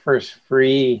your first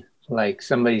free, like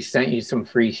somebody sent you some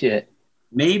free shit?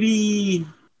 Maybe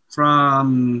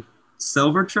from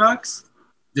Silver Trucks,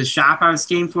 the shop I was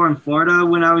skating for in Florida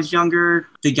when I was younger.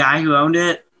 The guy who owned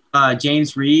it,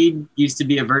 James Reed used to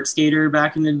be a vert skater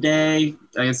back in the day.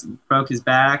 I guess broke his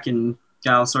back and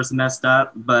got all sorts of messed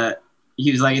up, but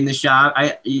he was like in the shop.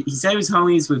 He said he was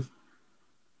homies with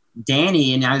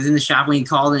Danny, and I was in the shop when he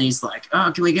called, and he's like,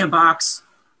 "Oh, can we get a box?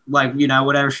 Like, you know,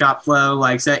 whatever shop flow,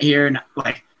 like set here." And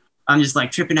like, I'm just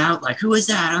like tripping out, like, who is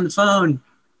that on the phone?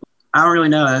 I don't really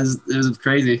know. It was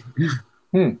crazy.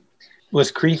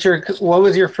 Was Creature? What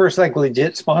was your first like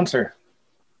legit sponsor?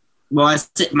 Well,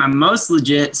 my most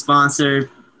legit sponsor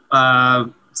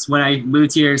was when I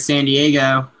moved here to San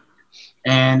Diego,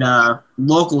 and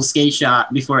local skate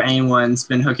shop before anyone's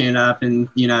been hooking it up. And,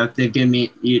 you know, they've given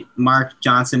me Mark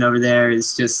Johnson over there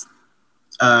is just,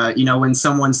 you know, when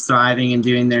someone's thriving and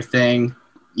doing their thing,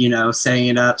 you know, setting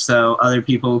it up so other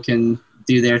people can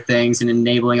do their things and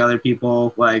enabling other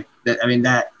people like that. I mean,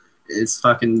 that is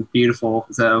fucking beautiful.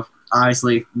 So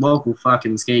obviously local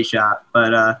fucking skate shop,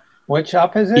 but what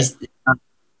shop is it?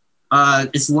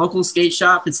 It's a local skate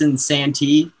shop. It's in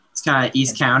Santee. It's kind of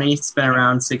East County. It's been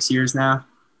around 6 years now.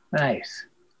 Nice.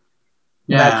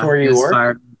 Yeah, that's where you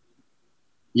work?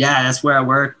 Yeah, that's where I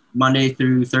work Monday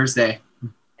through Thursday.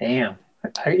 Damn.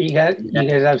 You guys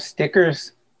have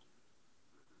stickers?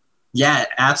 Yeah,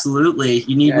 absolutely.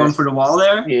 You need one for the wall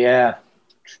there? Yeah.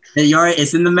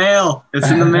 It's in the mail. It's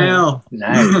in the mail.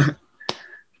 Nice.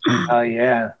 Oh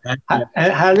yeah.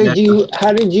 How did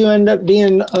you end up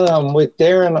being with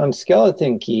Darren on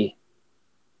Skeleton Key?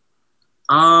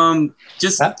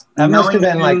 Just that must have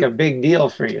been like a big deal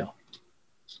for you.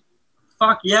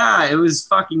 Fuck yeah, it was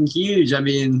fucking huge. I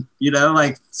mean, you know,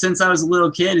 like since I was a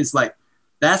little kid, it's like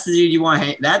that's the dude you want to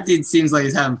hang. That dude seems like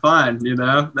he's having fun. You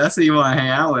know, that's who you want to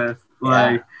hang out with.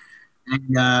 Like,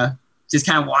 and just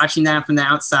kind of watching that from the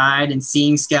outside and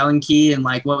seeing Skeleton Key and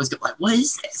like what is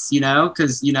this? You know,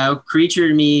 because you know, Creature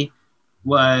to me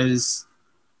was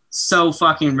so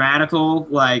fucking radical.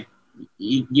 Like,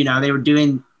 you know, they were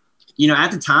doing, you know,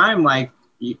 at the time, like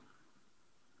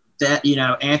that, you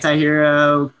know,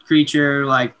 Anti-Hero, Creature,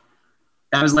 like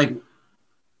that was like,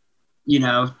 you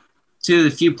know, two of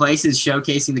the few places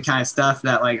showcasing the kind of stuff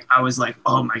that like I was like,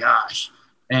 oh my gosh.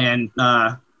 And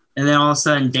then all of a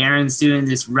sudden Darren's doing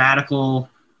this radical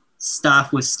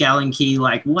stuff with Skeleton Key,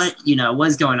 like what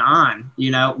is going on, you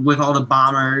know, with all the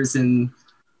bombers and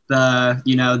the,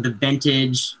 you know, the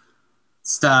vintage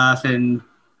stuff and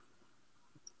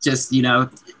just, you know,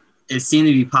 it seemed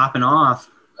to be popping off.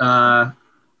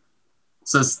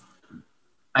 So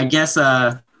I guess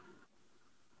I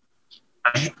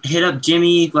hit up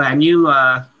Jimmy, like I knew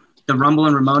the Rumble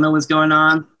in Ramona was going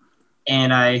on,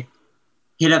 and I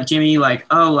hit up Jimmy like,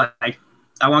 oh, like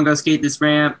I want to go skate this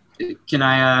ramp. Can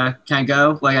I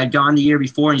go? Like I'd gone the year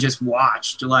before and just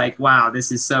watched. Like, wow,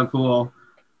 this is so cool.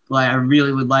 Like I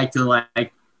really would like to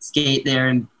like skate there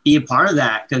and be a part of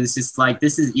that because it's just like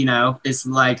this is, you know, it's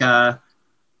like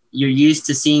you're used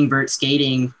to seeing vert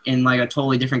skating in like a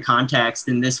totally different context,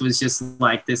 and this was just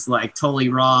like this like totally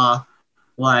raw,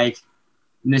 like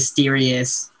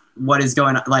mysterious. What is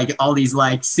going on? Like all these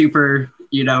like super,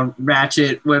 you know,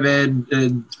 ratchet women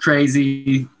and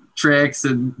crazy tricks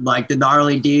and like the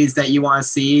gnarly dudes that you want to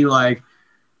see, like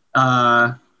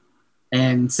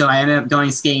and so I ended up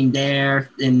going skating there,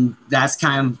 and that's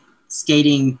kind of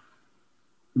skating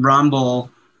Rumble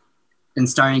and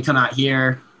starting to come out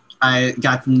here. I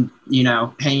got to, you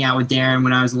know, hang out with Darren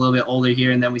when I was a little bit older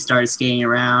here, and then we started skating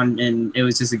around, and it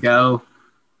was just a go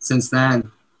since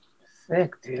then.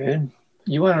 Sick, dude.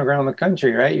 You went around the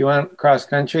country, right? You went cross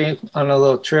country on a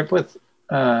little trip with,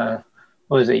 what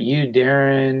was it, you,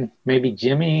 Darren, maybe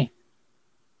Jimmy?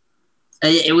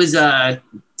 It was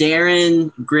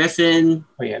Darren, Griffin.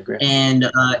 Oh, yeah, Griffin. And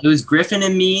it was Griffin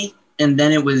and me, and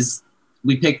then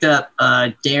we picked up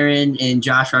Darren and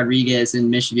Josh Rodriguez in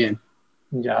Michigan.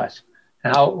 Josh.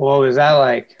 What was that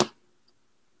like?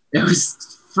 It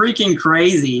was freaking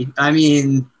crazy. I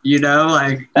mean, you know,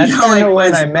 like that's you know, kind of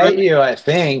like when I met you, I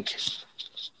think.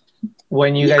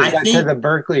 When you guys got to the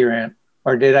Berkeley ramp,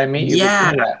 or did I meet you?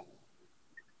 Yeah,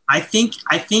 I think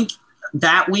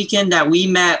that weekend that we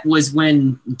met was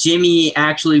when Jimmy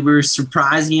actually we were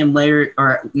surprising him later,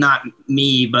 or not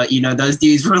me, but you know, those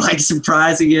dudes were like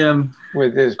surprising him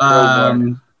with his pro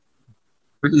board.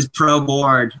 With his pro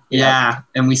board, yeah,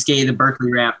 and we skated the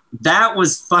Berkeley ramp. That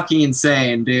was fucking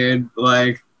insane, dude.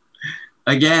 Like,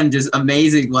 again, just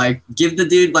amazing. Like, give the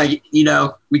dude, like, you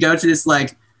know, we go to this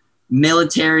like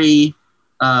military,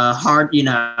 hard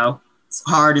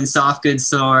and soft goods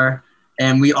store,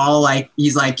 and we all like,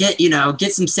 he's like, get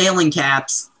some sailing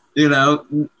caps. You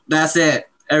know, that's it.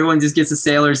 Everyone just gets a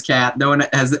sailor's cap. No one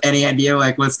has any idea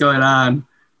like what's going on.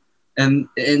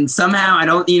 And somehow I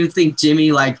don't even think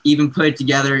Jimmy like even put it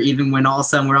together, even when all of a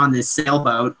sudden we're on this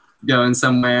sailboat going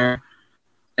somewhere,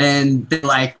 and they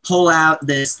like pull out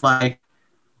this like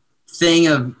thing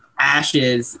of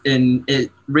ashes, and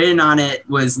it written on it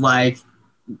was like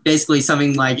basically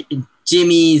something like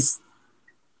Jimmy's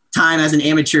time as an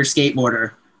amateur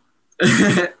skateboarder.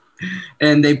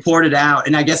 And they poured it out,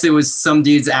 and I guess it was some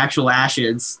dude's actual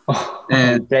ashes.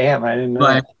 And damn, I didn't know.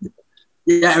 But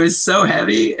yeah, it was so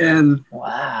heavy, and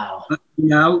wow, you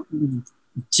know,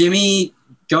 Jimmy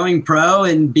going pro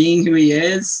and being who he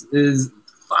is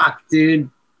fuck,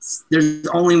 dude. There's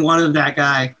only one of that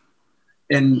guy,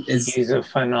 and he's a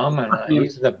phenomenon.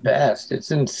 He's the best.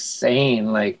 It's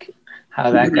insane, like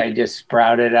how that guy just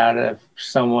sprouted out of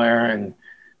somewhere and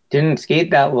didn't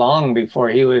skate that long before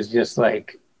he was just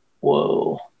like,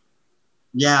 whoa.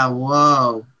 Yeah,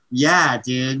 whoa. Yeah,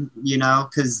 dude. You know,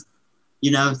 because,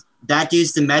 you know, that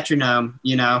dude's the metronome,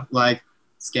 you know, like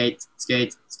skate,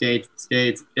 skate, skate,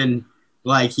 skate. And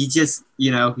like, he just,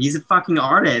 you know, he's a fucking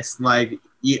artist. Like,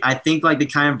 I think like the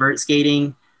kind of vert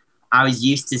skating I was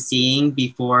used to seeing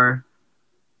before,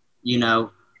 you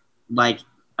know, like,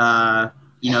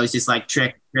 you know, it's just like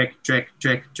trick, trick, trick,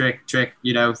 trick, trick, trick,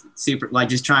 you know, super, like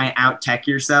just try and out tech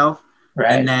yourself.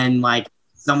 Right. And then like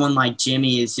someone like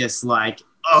Jimmy is just like,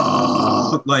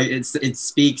 oh, like it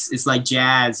speaks, it's like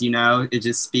jazz, you know, it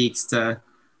just speaks to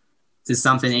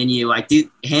something in you. Like,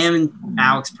 dude, him and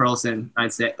Alex Perlson,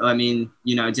 I'd say, I mean,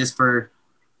 you know, just for,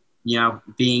 you know,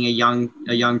 being a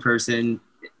young person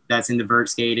that's into vert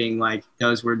skating, like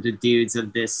those were the dudes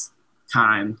of this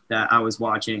time that I was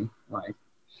watching. Like,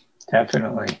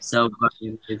 definitely. So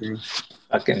fucking amazing.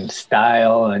 Fucking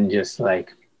style and just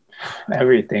like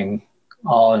everything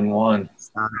all in one.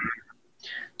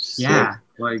 Yeah,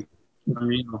 like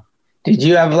unreal. Did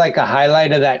you have like a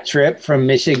highlight of that trip from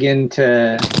Michigan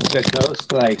to the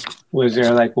coast? Like, was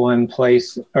there like one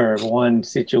place or one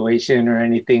situation or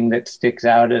anything that sticks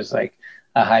out as like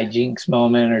a hijinks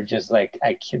moment, or just like,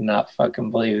 I cannot fucking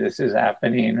believe this is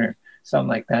happening, or something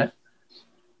like that?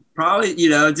 Probably,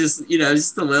 just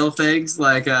the little things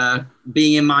like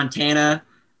being in Montana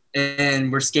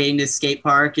and we're skating this skate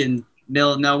park in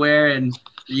middle of nowhere, and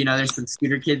there's some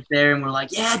scooter kids there, and we're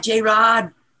like, yeah,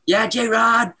 J-Rod.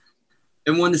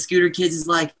 And one of the scooter kids is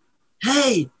like,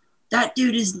 hey, that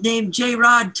dude is named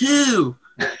J-Rod too.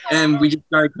 And we just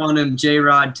started calling him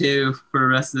J-Rod too for the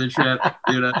rest of the trip,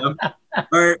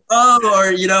 Or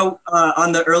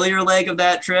on the earlier leg of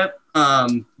that trip,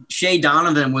 Shay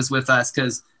Donovan was with us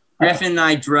because Griffin and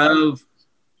I drove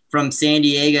from San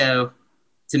Diego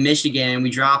to Michigan.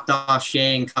 We dropped off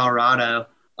Shay in Colorado.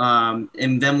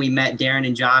 And then we met Darren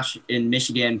and Josh in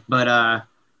Michigan. But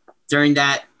during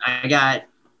that, I got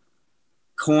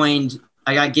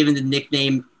given the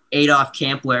nickname Adolf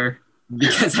Kampler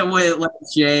because I wouldn't let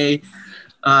Jay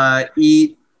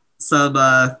eat some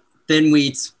thin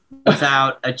wheats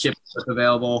without a chip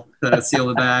available to seal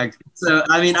the bag. So,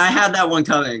 I mean, I had that one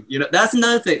coming. That's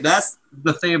another thing. That's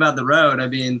the thing about the road. I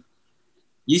mean,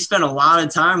 you spend a lot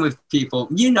of time with people.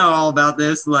 You know all about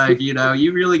this. Like, you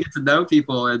really get to know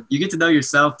people, and you get to know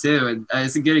yourself too. And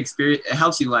it's a good experience. It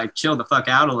helps you like chill the fuck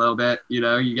out a little bit. You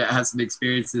get to have some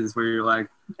experiences where you're like,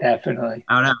 definitely.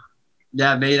 I don't know.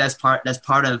 Yeah, maybe that's part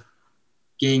of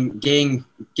getting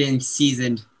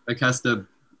seasoned, accustomed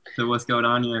to what's going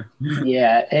on here.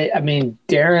 Yeah, I mean,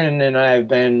 Darren and I have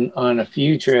been on a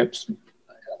few trips,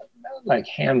 like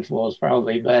handfuls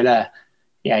probably, but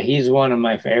yeah, he's one of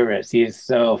my favorites. He's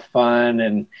so fun,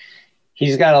 and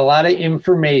he's got a lot of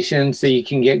information, so you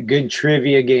can get good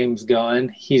trivia games going.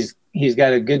 He's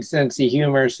got a good sense of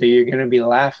humor, so you're going to be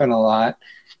laughing a lot.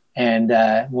 And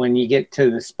when you get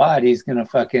to the spot, he's going to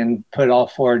fucking put all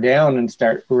four down and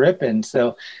start ripping.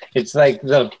 So it's like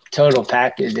the total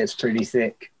package is pretty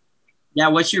sick. Yeah,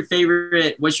 what's your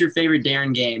favorite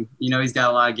Darren game? He's got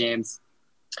a lot of games.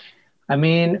 I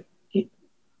mean,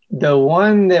 the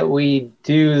one that we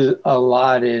do a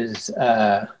lot is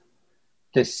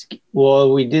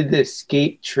we did the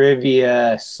skate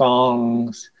trivia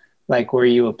songs, like where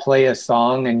you would play a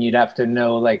song and you'd have to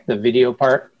know like the video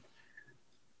part.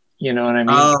 You know what I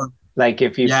mean? Like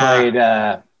if you played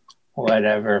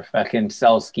whatever, fucking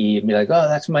Selsky, you'd be like, oh,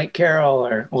 that's Mike Carroll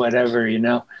or whatever,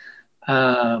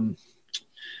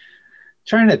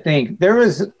 Trying to think. There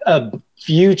was a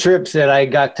few trips that I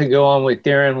got to go on with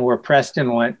Darren where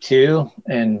Preston went too.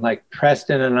 And like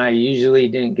Preston and I usually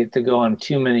didn't get to go on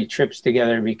too many trips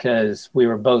together because we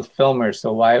were both filmers.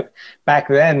 So back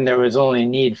then there was only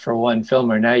need for one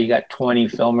filmer. Now you got 20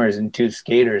 filmers and 2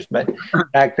 skaters. But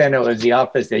back then it was the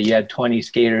opposite. You had 20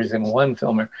 skaters and 1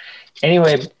 filmer.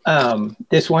 Anyway,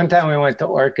 this one time we went to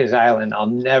Orcas Island. I'll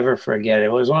never forget it.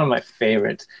 It was one of my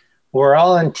favorites. We're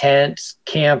all in tents,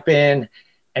 camping,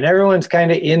 and everyone's kind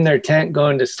of in their tent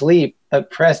going to sleep.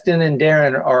 But Preston and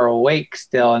Darren are awake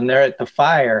still, and they're at the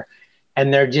fire,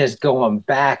 and they're just going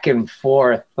back and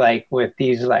forth, like with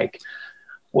these, like,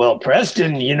 well,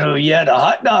 Preston, you know, you had a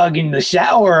hot dog in the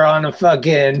shower on a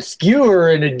fucking skewer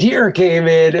and a deer came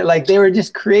in. Like they were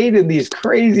just creating these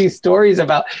crazy stories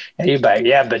about anybody.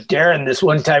 Yeah, but Darren, this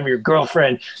one time your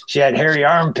girlfriend, she had hairy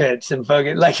armpits and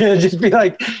fucking like, it would just be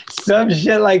like some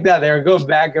shit like that. They were going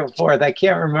back and forth. I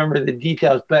can't remember the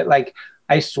details, but like,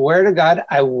 I swear to God,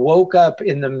 I woke up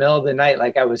in the middle of the night,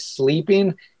 like I was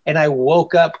sleeping and I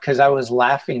woke up because I was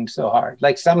laughing so hard.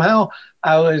 Like somehow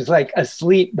I was like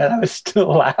asleep, but I was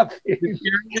still laughing.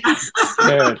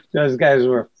 Dude, those guys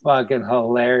were fucking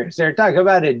hilarious. They're talking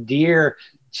about a deer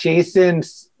chasing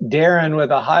Darren with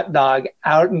a hot dog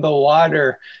out in the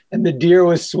water, and the deer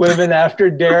was swimming after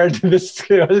Darren to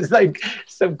the. It was like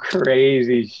some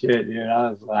crazy shit, dude. I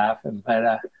was laughing,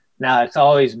 but no, it's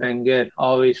always been good.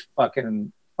 Always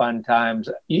fucking fun times.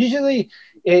 Usually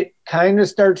it kind of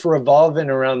starts revolving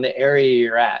around the area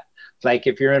you're at. Like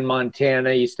if you're in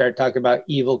Montana, you start talking about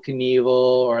Evel Knievel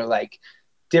or like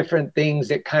different things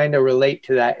that kind of relate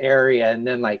to that area. And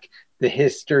then like the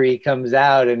history comes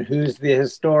out and who's the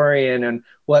historian and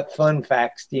what fun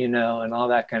facts do you know and all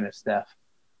that kind of stuff.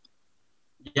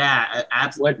 Yeah,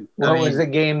 absolutely. What was the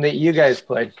game that you guys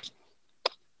played?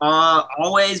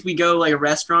 Always we go like a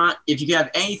restaurant. If you could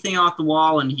have anything off the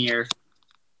wall in here,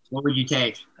 what would you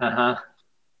take?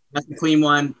 That's the clean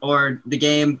one. Or the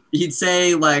game, he'd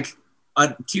say like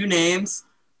 2 names.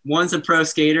 One's a pro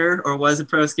skater or was a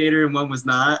pro skater and one was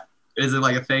not. Is it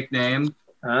like a fake name?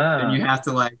 And you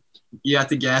have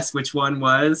to guess which one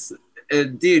was.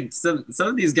 Dude, some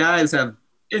of these guys have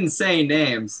insane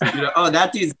names. You know, oh,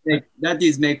 that dude's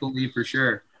make believe for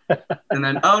sure. And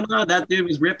then, oh no, that dude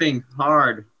was ripping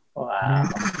hard. Wow.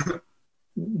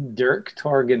 Dirk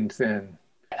Torgensen.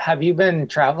 Have you been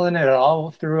traveling at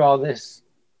all through all this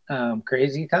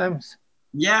crazy times?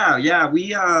 Yeah.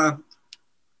 We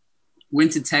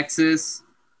went to Texas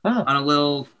on a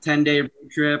little 10-day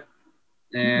road trip.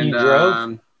 And you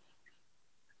drove?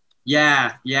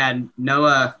 Yeah.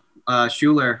 Noah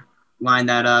Schuler lined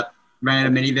that up, ran a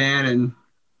minivan,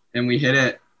 and we hit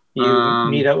it. You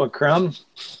meet up with Crumb?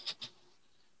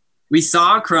 We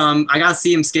saw Crumb. I got to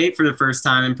see him skate for the first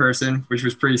time in person, which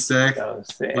was pretty sick. That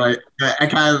was sick. Like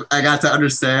I got to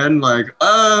understand, like,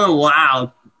 oh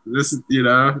wow, this is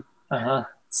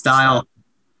style,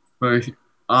 but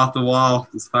off the wall,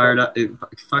 it's fired up. It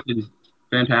fucking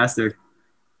fantastic.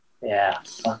 Yeah,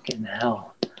 fucking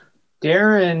hell.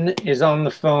 Darren is on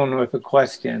the phone with a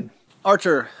question.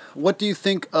 Archer, what do you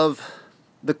think of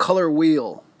the color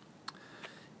wheel?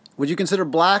 Would you consider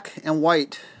black and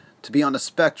white to be on the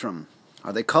spectrum?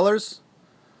 Are they colors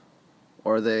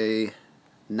or are they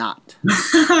not?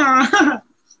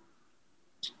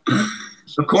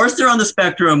 Of course they're on the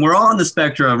spectrum. We're all on the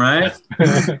spectrum, right?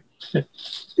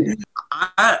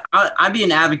 I'd be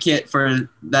an advocate for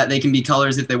that they can be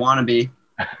colors if they want to be.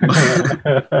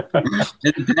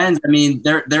 It depends. I mean,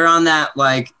 they're on that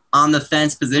like on the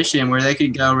fence position where they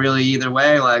could go really either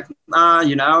way. Like,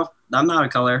 I'm not a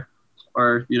color,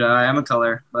 or I am a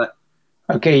color. But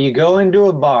okay, you go into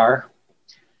a bar,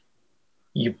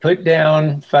 you put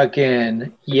down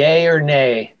fucking yay or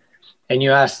nay, and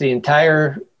you ask the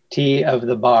entirety of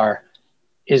the bar,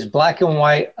 is black and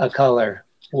white a color?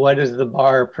 What is the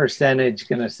bar percentage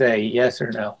gonna say? Yes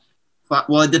or no?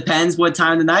 Well, it depends what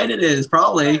time of the night it is,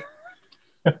 probably.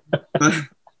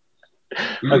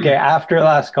 Okay, after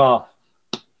last call.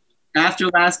 After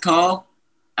last call,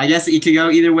 I guess it could go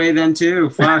either way then too.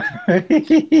 Fuck.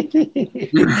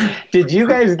 Did you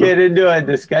guys get into a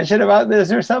discussion about this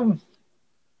or something?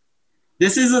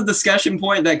 This is a discussion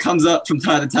point that comes up from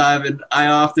time to time, and I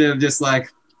often am just like,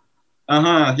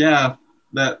 yeah,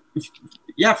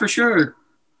 for sure.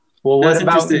 Well, what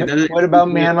about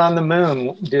Man on the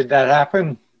Moon? Did that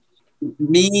happen?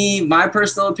 My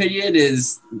personal opinion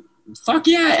is, fuck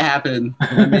yeah, it happened.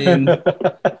 I mean,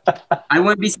 I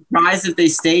wouldn't be surprised if they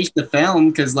staged the film,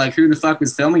 because like, who the fuck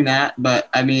was filming that? But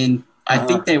I mean, I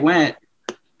think they went.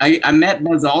 I met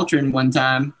Buzz Aldrin one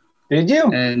time. Did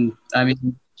you? And I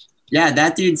mean, yeah,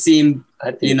 that dude seemed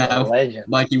you know, legend.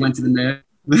 like he went to the moon.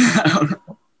 I don't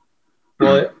know.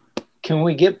 Well, can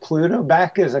we get Pluto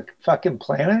back as a fucking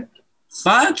planet?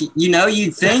 Fuck, you know,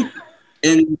 you'd think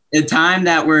in a time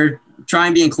that we're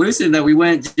trying to be inclusive that we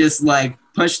wouldn't just like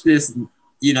push this,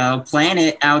 you know,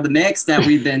 planet out of the mix that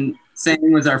we've been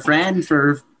saying was our friend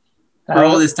for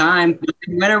all this time.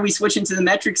 When are we switching to the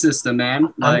metric system,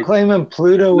 man? Like, I'm claiming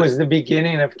Pluto was the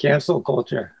beginning of cancel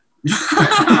culture.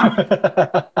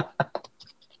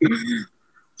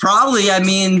 Probably, I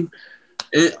mean,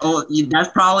 that's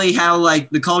probably how like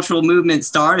the cultural movement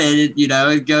started. You know,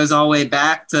 it goes all the way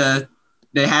back to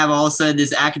they have all of a sudden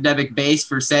this academic base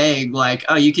for saying like,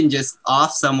 oh, you can just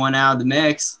off someone out of the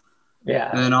mix. Yeah.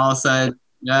 And then all of a sudden,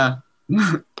 yeah.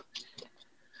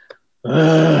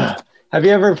 Have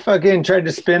you ever fucking tried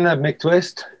to spin a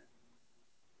McTwist?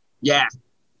 Yeah.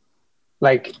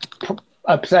 Like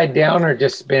upside down or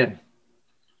just spin?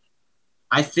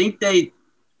 I think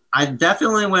I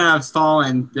definitely, when I was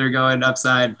falling, they're going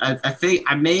upside. I think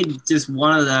I made just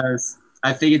one of those.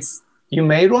 I think it's. You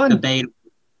made one? Debatable.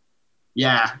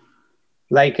 Yeah.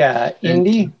 Like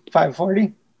Indy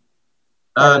 540?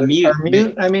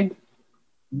 Mute, I mean.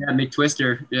 Yeah,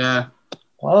 McTwister. Yeah.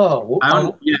 Whoa.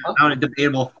 I don't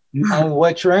debatable. On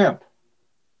which ramp?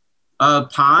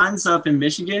 Ponds up in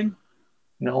Michigan.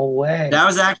 No way. That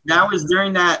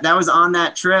was on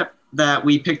that trip that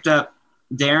we picked up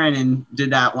Darren and did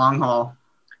that long haul.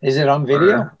 Is it on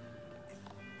video?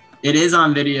 It is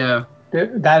on video.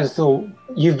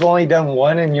 You've only done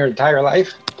one in your entire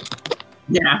life?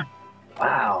 Yeah.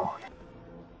 Wow.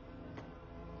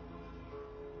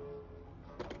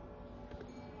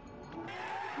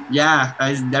 Yeah,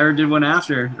 I never did one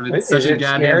after. It's such a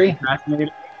goddamn fascinating.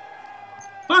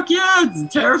 Fuck yeah,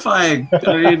 it's terrifying.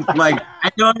 I mean, like, I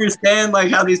don't understand like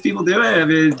how these people do it. I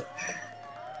mean,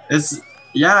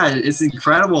 it's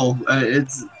incredible.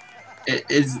 It's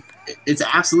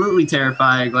absolutely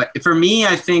terrifying. Like for me,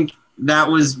 I think that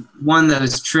was one of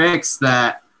those tricks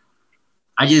that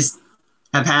I just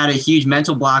have had a huge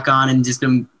mental block on and just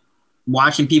been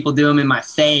watching people do them in my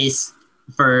face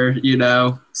for, you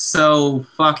know, so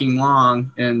fucking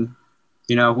long. And,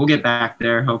 you know, we'll get back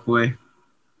there hopefully.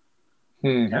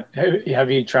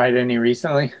 Have you tried any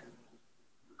recently?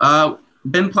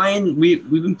 We've been playing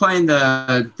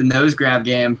the nose grab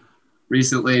game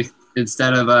recently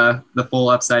instead of the full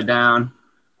upside down.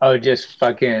 Oh, just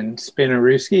fucking spin a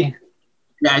rooski?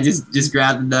 Yeah, just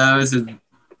grab the nose and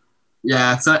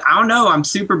yeah. So I don't know. I'm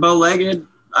super bow-legged.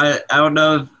 I don't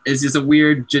know if it's just a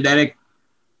weird genetic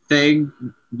thing,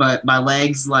 but my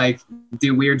legs like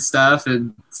do weird stuff,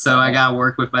 and so I gotta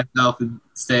work with myself and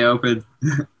stay open.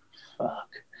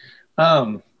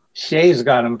 Fuck. Shay's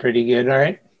got him pretty good,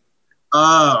 right?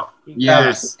 Oh,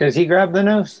 yes. Does he grab the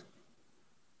nose?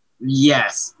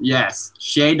 Yes.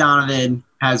 Shay Donovan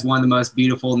has one of the most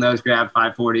beautiful nose grab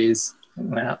 540s.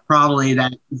 Wow. Probably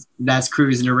that's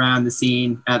cruising around the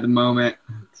scene at the moment.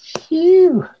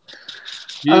 Phew.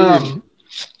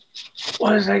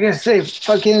 What was I gonna say?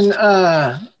 Fucking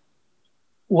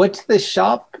what's the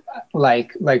shop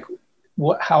like? Like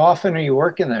how often are you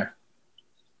working there?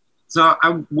 So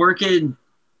I'm working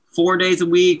 4 days a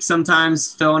week,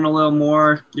 sometimes filling a little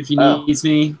more if he needs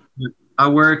me. I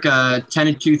work 10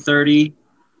 to 2:30,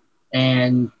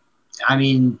 and I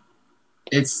mean,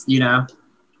 it's, you know,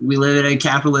 we live in a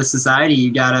capitalist society.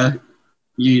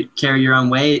 You carry your own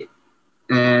weight,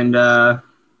 and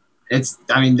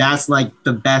that's like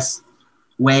the best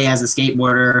way as a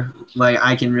skateboarder. Like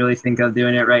I can really think of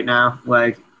doing it right now.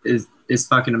 Like is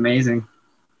fucking amazing.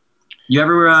 You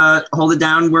ever hold it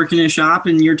down working in a shop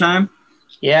in your time?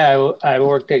 Yeah, I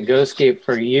worked at Go Skate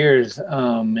for years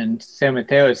in San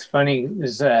Mateo. It's funny,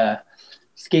 there's a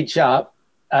skate shop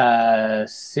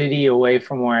city away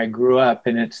from where I grew up,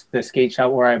 and it's the skate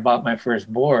shop where I bought my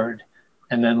first board.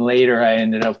 And then later I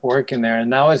ended up working there.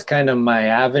 And that was kind of my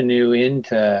avenue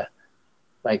into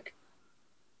like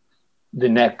the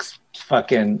next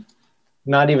fucking,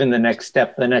 not even the next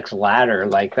step, the next ladder.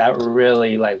 Like that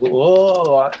really like,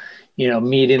 whoa, you know,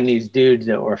 meeting these dudes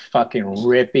that were fucking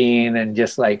ripping and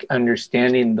just like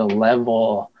understanding the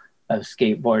level of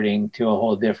skateboarding to a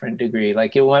whole different degree.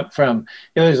 Like it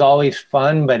was always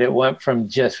fun, but it went from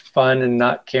just fun and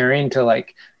not caring to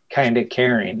like kind of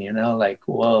caring, you know, like,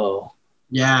 whoa.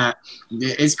 Yeah,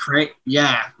 it's great.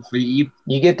 Yeah. You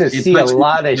get to see a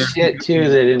lot of shit too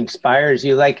that inspires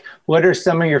you. Like, what are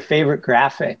some of your favorite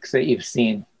graphics that you've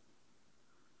seen?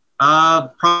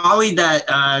 Probably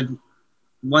that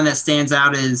one that stands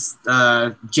out is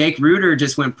Jake Reuter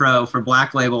just went pro for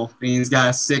Black Label. And he's got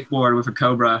a sick board with a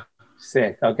Cobra.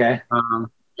 Sick. Okay.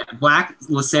 Black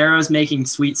Lacero's making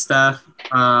sweet stuff.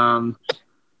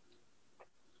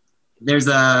 there's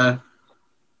a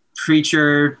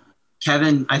preacher,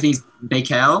 Kevin, I think it's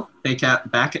Bakel,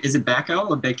 is it Bakel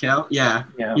or Bakel? Yeah.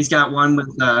 He's got one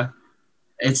with,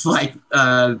 it's like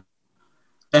the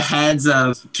heads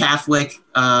of Catholic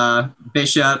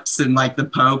bishops and like the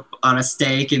Pope on a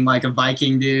stake and like a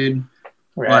Viking dude.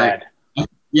 Rad. Like,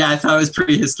 yeah, I thought it was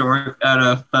pretty historic. I don't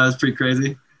know. I thought it was pretty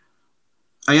crazy.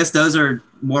 I guess those are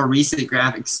more recent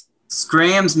graphics.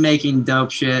 Scram's making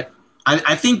dope shit.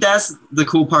 I think that's the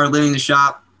cool part of living in the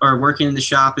shop or working in the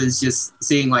shop is just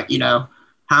seeing like, you know,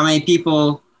 how many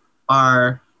people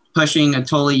are pushing a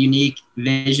totally unique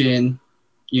vision,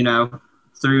 you know,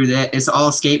 through that. It's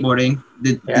all skateboarding.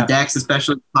 The decks,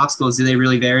 especially popsicles, do they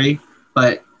really vary?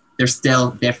 But they're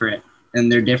still different.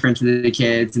 And they're different to the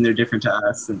kids and they're different to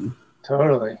us. And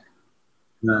totally.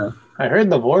 I heard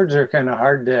the boards are kind of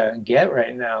hard to get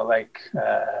right now, like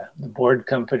the board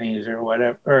companies or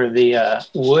whatever, or the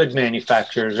wood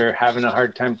manufacturers are having a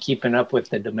hard time keeping up with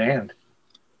the demand.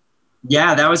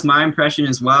 Yeah, that was my impression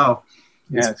as well.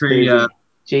 Yeah, it's pretty.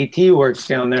 JT works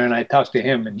down there, and I talked to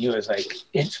him, and he was like,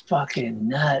 "It's fucking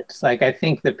nuts." Like, I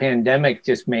think the pandemic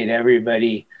just made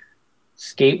everybody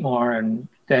skate more, and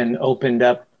then opened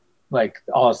up. Like,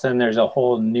 all of a sudden, there's a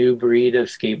whole new breed of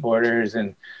skateboarders,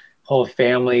 and whole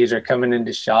families are coming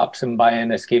into shops and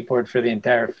buying a skateboard for the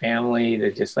entire family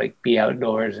to just like be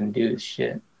outdoors and do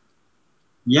shit.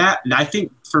 Yeah, I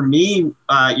think for me,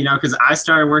 you know, because I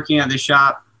started working at the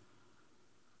shop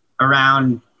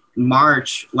around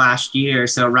March last year,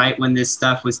 so right when this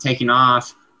stuff was taking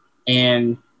off,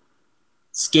 and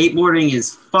skateboarding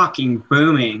is fucking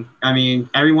booming. I mean,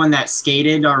 everyone that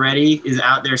skated already is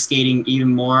out there skating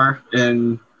even more,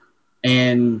 and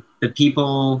the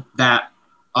people that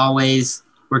always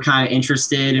were kind of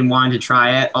interested and wanted to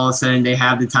try it, all of a sudden they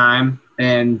have the time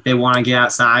and they want to get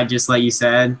outside, just like you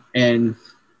said. And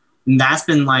that's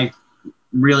been like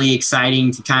really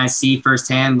exciting to kind of see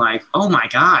firsthand, like, oh my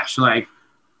gosh, like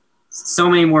so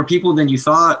many more people than you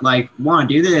thought like want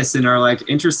to do this and are like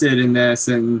interested in this.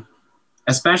 And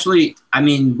especially, I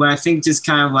mean, when I think just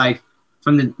kind of like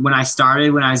from when I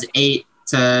started when I was 8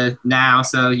 to now,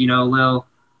 so, you know,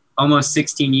 almost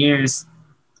 16 years,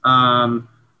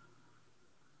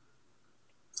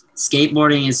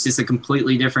 skateboarding is just a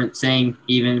completely different thing,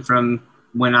 even from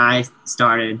when I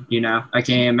started, you know. I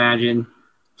can't imagine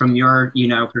from your, you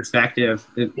know, perspective.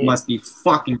 It must be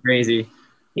fucking crazy.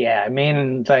 Yeah, I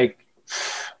mean, like,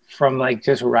 from like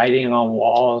just riding on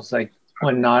walls, like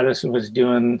when Nadas was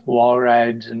doing wall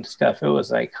rides and stuff, it was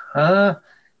like, huh?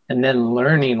 And then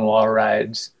learning wall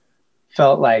rides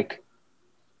felt like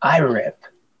I rip.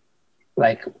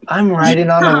 Like, I'm riding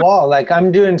on a wall. Like,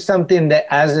 I'm doing something that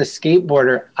as a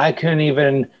skateboarder, I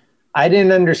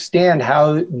didn't understand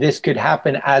how this could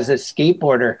happen as a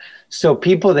skateboarder. So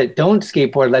people that don't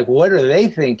skateboard, like, what are they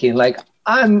thinking? Like,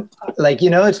 I'm like, you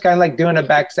know, it's kind of like doing a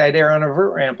backside air on a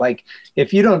vert ramp. Like,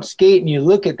 if you don't skate and you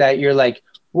look at that, you're like,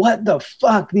 what the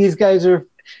fuck? These guys are.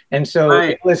 And so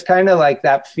It was kind of like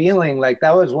that feeling. Like,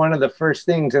 that was one of the first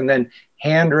things. And then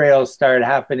handrails started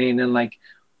happening, and like,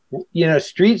 you know,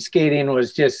 street skating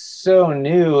was just so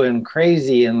new and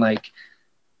crazy, and like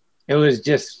it was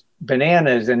just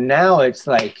bananas. And now it's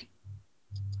like,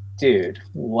 dude,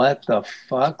 what the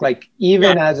fuck? Like,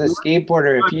 even as a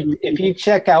skateboarder, if you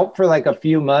check out for like a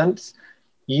few months,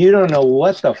 you don't know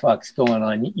what the fuck's going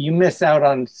on. You miss out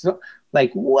on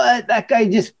like, what? That guy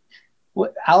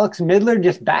Alex Midler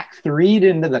just back three'd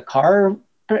into the car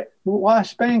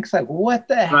wash banks. Like, what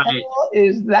the hell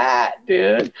is that,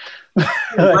 dude?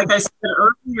 Like I said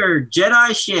earlier,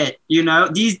 Jedi shit, you know.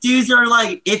 These dudes are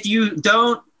like, if you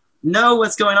don't know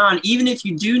what's going on, even if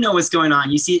you do know what's going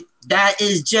on, you see, that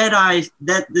is Jedi.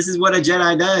 This is what a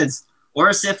Jedi does, or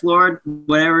a Sith Lord,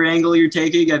 whatever angle you're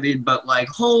taking. I mean, but like,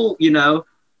 you know,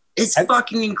 it's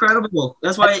fucking incredible.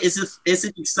 That's why it's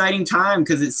an exciting time,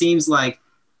 because it seems like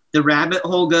the rabbit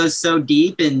hole goes so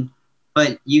deep,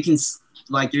 but you can,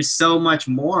 like, there's so much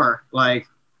more. Like,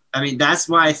 I mean, that's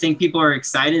why I think people are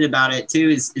excited about it too.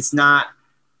 It's not,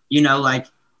 you know, like,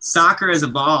 soccer has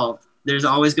evolved. There's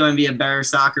always going to be a better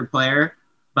soccer player,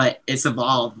 but it's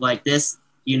evolved. Like this,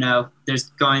 you know, there's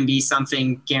going to be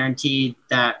something guaranteed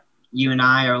that you and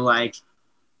I are like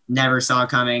never saw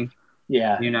coming.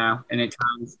 Yeah. You know, and it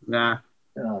comes. Yeah.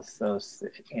 Oh, so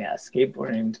sick. Yeah,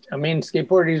 skateboarding. I mean,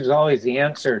 skateboarding is always the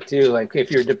answer too. Like, if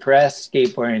you're depressed,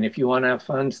 skateboarding. If you want to have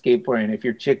fun, skateboarding. If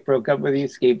your chick broke up with you,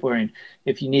 skateboarding.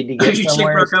 If you need to get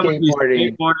somewhere,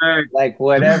 skateboarding. Like,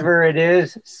 whatever it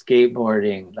is,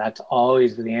 skateboarding. That's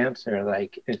always the answer.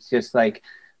 Like, it's just like,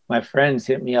 my friends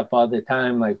hit me up all the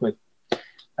time, like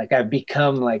like I've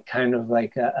become like kind of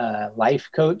like a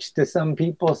life coach to some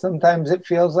people. Sometimes it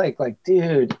feels like,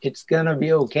 dude, it's gonna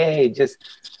be okay. Just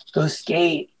go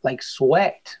skate, like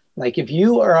sweat. Like if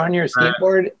you are on your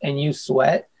skateboard and you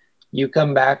sweat, you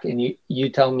come back and you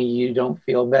tell me you don't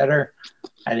feel better,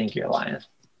 I think you're lying.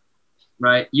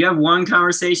 Right. You have one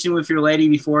conversation with your lady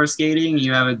before skating,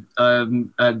 you have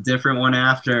a different one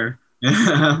after.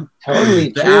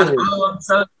 Totally true. Oh, I'm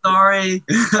so sorry.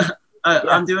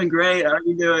 I'm doing great. How are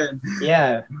you doing?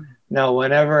 Yeah. No,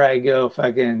 whenever I go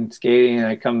fucking skating and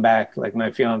I come back, like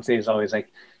my fiance is always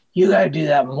like, you gotta do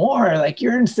that more. Like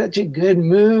you're in such a good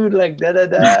mood. Like da da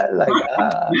da. Like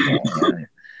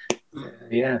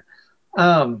yeah.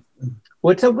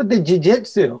 What's up with the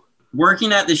jiu-jitsu?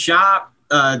 Working at the shop,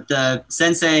 the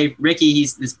sensei Ricky,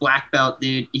 he's this black belt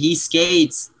dude. He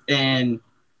skates, and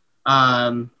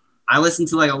I listen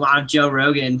to like a lot of Joe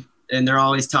Rogan, and they're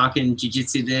always talking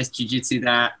jiu-jitsu this, jiu-jitsu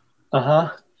that.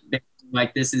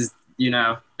 Like this is,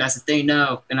 that's the thing.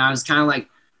 No, and I was kind of like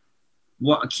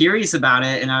curious about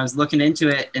it, and I was looking into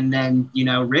it, and then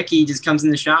Ricky just comes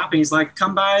in the shop and he's like,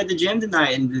 come by the gym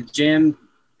tonight, and the gym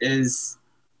is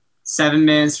 7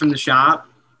 minutes from the shop,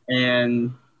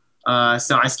 and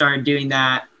so I started doing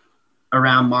that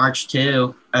around March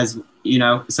too, as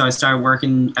so I started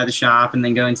working at the shop and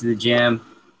then going to the gym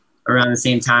around the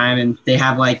same time, and they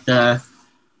have like the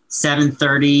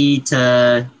 7:30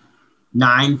 to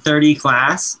 9:30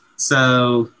 class,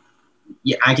 so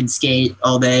yeah, I can skate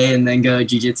all day and then go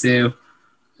jiu-jitsu,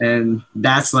 and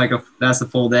that's a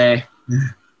full day.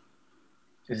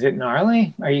 Is it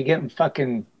gnarly? Are you getting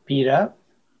fucking beat up?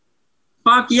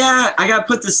 Fuck yeah, I got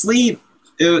put to sleep.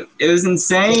 It was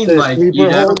insane. The like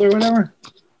hold or whatever.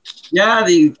 Yeah,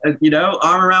 the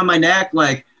arm around my neck,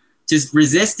 like just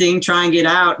resisting, trying to get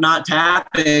out, not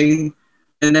tapping,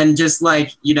 and then just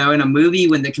like in a movie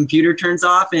when the computer turns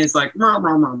off and it's like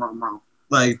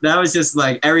like that was just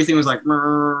like everything was like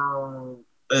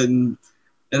and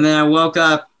then I woke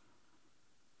up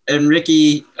and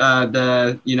Ricky,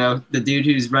 the dude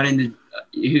who's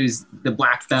the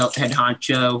black belt head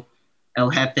honcho,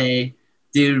 El Jefe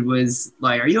dude, was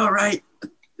like, are you all right?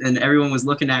 And everyone was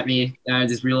looking at me, and I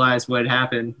just realized what had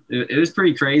happened. It was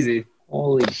pretty crazy.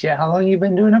 Holy shit. How long have you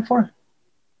been doing it for?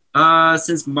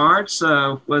 Since March,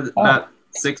 so about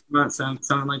 6 months,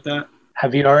 something like that.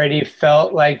 Have you already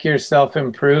felt like yourself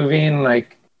improving?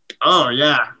 Like, oh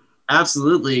yeah,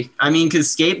 absolutely. I mean,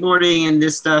 because skateboarding and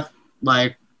this stuff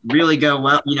like really go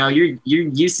well. You're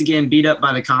used to getting beat up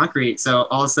by the concrete, so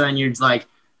all of a sudden you're like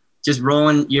just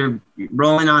rolling. You're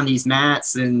rolling on these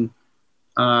mats, and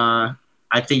I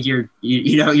think you're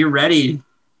ready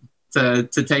to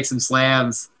take some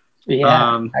slams.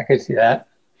 Yeah, I could see that.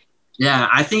 Yeah,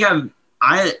 I think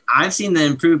I've seen the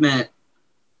improvement,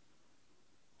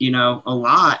 a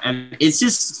lot, and it's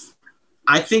just,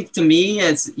 I think to me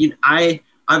it's I've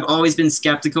always been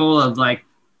skeptical of like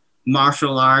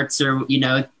martial arts, or you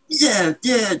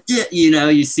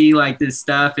see like this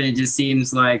stuff and it just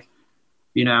seems like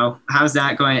how's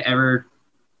that going to ever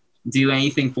do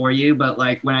anything for you? But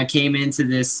like when I came into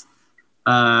this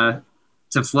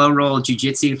to flow roll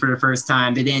jiu-jitsu for the first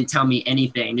time, they didn't tell me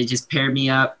anything. They just paired me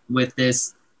up with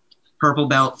this purple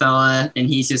belt fella, and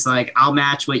he's just like, I'll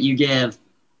match what you give.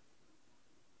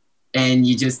 And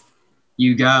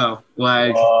you go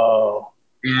like, whoa.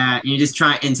 Yeah, and you just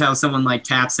try until someone like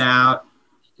taps out,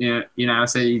 so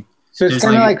it's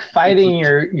kind of like fighting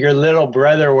your little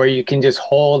brother, where you can just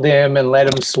hold him and let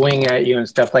him swing at you and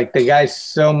stuff. Like the guy's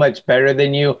so much better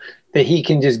than you that he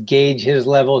can just gauge his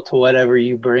level to whatever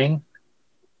you bring.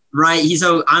 Right.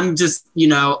 I'm just,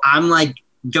 I'm like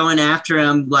going after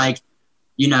him like,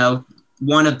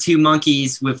 one of two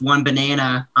monkeys with one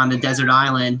banana on the desert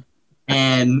island.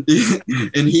 And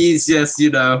and he's just,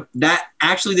 that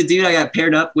actually the dude I got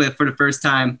paired up with for the first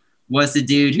time was the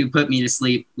dude who put me to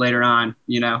sleep later on.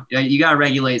 You got to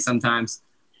regulate sometimes.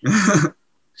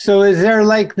 So is there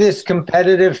like this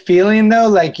competitive feeling though?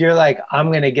 Like you're like,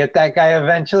 I'm going to get that guy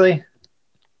eventually?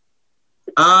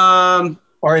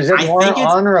 Or is it more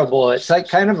honorable? It's like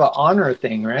kind of an honor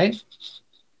thing, right?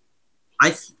 I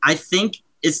think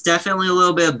it's definitely a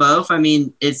little bit of both. I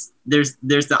mean, there's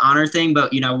the honor thing,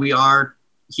 but we are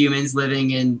humans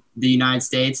living in the United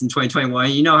States in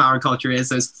 2021. You know how our culture is.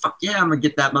 So it's fuck yeah, I'm gonna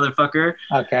get that motherfucker.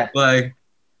 Okay.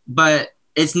 But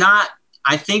it's not.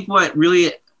 I think what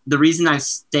really the reason I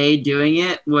stayed doing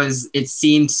it was it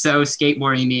seemed so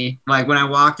skateboarding me. Like when I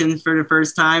walked in for the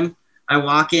first time, I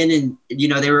walk in and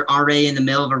they were already in the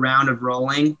middle of a round of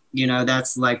rolling.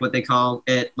 That's like what they call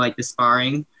it, like the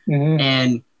sparring. Mm-hmm.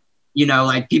 And you know,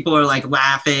 like people are like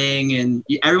laughing and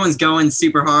everyone's going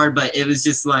super hard, but it was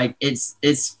just like,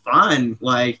 it's fun.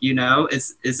 Like, you know,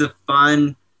 it's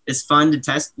fun to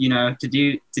test, you know, to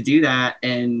do that.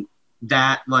 And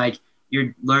that, like,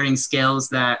 you're learning skills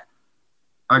that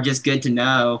are just good to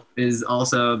know is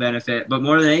also a benefit. But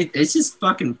more than anything, it's just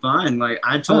fucking fun. Like,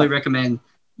 I totally recommend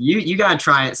you gotta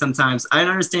try it sometimes. I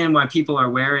don't understand why people are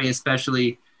wary,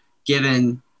 especially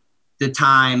given the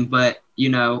time, but you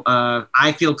know,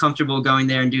 I feel comfortable going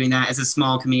there and doing that. As a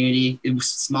small community. It was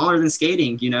smaller than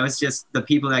skating, you know, it's just the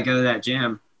people that go to that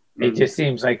gym. It just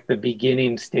seems like the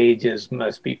beginning stages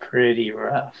must be pretty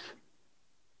rough.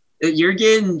 You're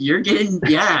getting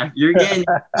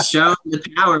shown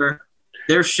the power.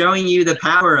 They're showing you the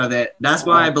power of it. That's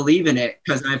why I believe in it,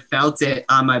 because I felt it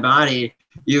on my body.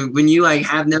 When you like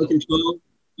have no control,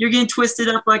 you're getting twisted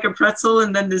up like a pretzel,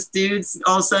 and then this dude's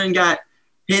all of a sudden got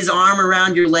his arm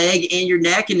around your leg and your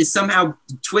neck and is somehow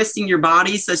twisting your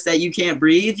body such that you can't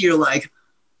breathe. You're like,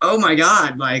 oh my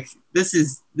God, like this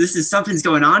is something's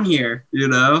going on here, you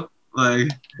know? Like,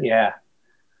 yeah.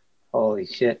 Holy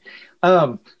shit.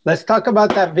 Let's talk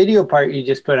about that video part you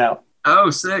just put out. Oh,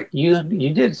 sick. You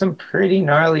did some pretty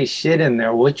gnarly shit in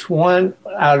there. Which one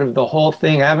out of the whole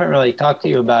thing? I haven't really talked to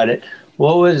you about it.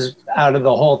 What was out of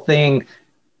the whole thing?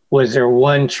 Was there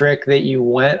one trick that you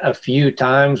went a few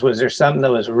times? Was there something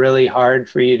that was really hard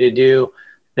for you to do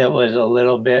that was a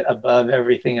little bit above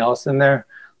everything else in there?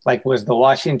 Like, was the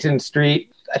Washington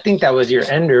Street, I think that was your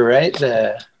ender, right?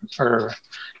 Or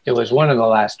it was one of the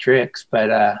last tricks,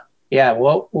 but yeah,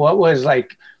 what was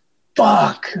like,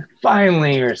 fuck,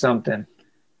 finally, or something?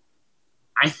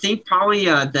 I think probably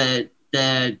the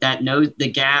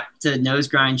gap to nose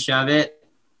grind shove it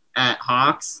at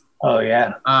Hawks. Oh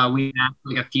yeah. We asked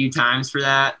like a few times for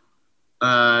that.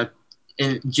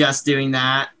 And just doing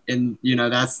that, and you know,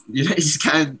 that's, you know, it's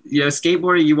kind of, you know,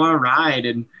 skateboarding, you want to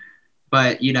ride,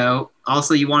 but you know,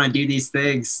 also you want to do these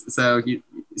things, so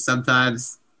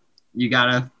sometimes you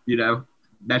gotta, you know,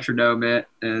 metronome it,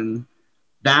 and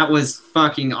that was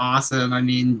fucking awesome. I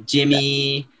mean,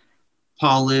 Jimmy,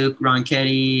 Paul Luke,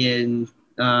 Ronchetti, and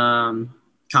Colin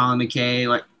McKay,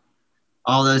 like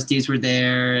all those dudes were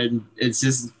there, and it's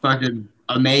just fucking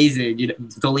amazing. You know,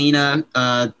 Galena,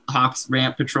 Hawks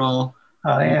Ramp Patrol,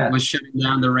 was shutting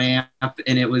down the ramp,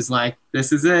 and it was like,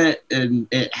 this is it, and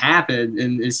it happened,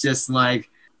 and it's just like,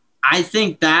 I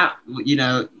think that, you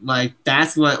know, like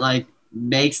that's what like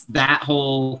makes that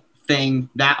whole thing,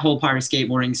 that whole part of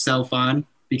skateboarding so fun,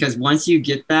 because once you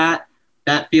get that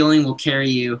feeling will carry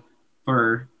you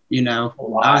for, you know,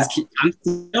 I'm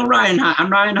still riding high. I'm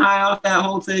riding high off that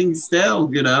whole thing still,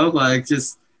 you know, like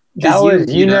just. That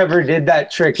was, you never did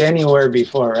that trick anywhere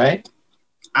before, right?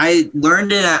 I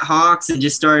learned it at Hawks and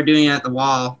just started doing it at the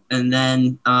wall. And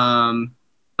then,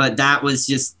 but that was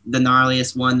just the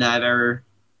gnarliest one that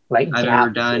I've ever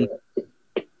done.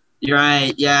 You're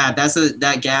right. Yeah.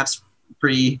 That gap's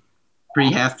pretty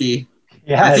hefty.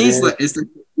 Yeah. I think it's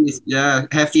the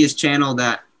heftiest channel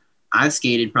that I've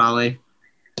skated probably.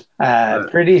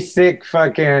 Pretty sick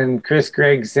fucking Chris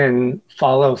Gregson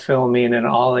follow filming and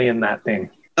ollie in that thing.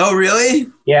 Oh, really?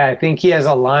 Yeah, I think he has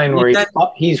a line where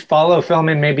he's follow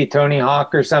filming maybe Tony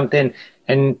Hawk or something,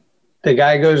 and the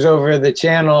guy goes over the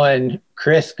channel and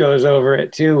Chris goes over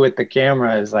it too with the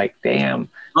camera. Is like, damn.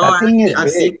 I've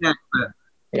seen that.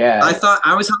 Yeah.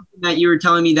 I was hoping that you were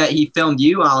telling me that he filmed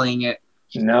you ollieing it.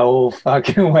 No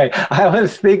fucking way. I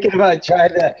was thinking about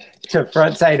trying to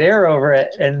frontside air over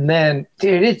it, and then,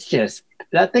 dude, it's just,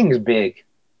 that thing's big.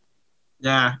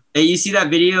 Yeah. Hey, you see that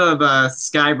video of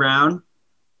Sky Brown?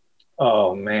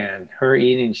 Oh man, her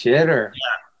eating shit, or?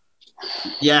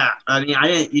 Yeah. I mean, I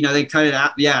didn't, you know, they cut it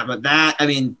out. Yeah, but that, I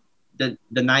mean, the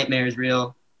nightmare is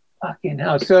real. Fucking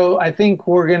hell. So I think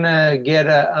we're gonna get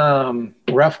a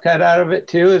rough cut out of it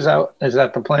too. Is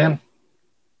that the plan?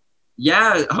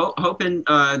 Yeah, hoping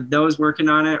Noah's working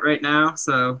on it right now,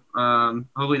 so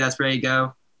hopefully that's ready to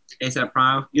go ASAP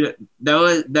Prime. You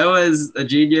know, Noah's a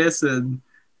genius and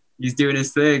he's doing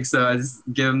his thing, so I just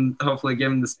hopefully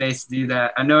give him the space to do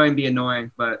that. I know I can be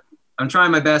annoying, but I'm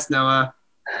trying my best, Noah.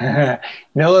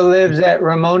 Noah lives at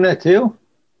Ramona too?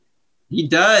 He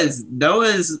does.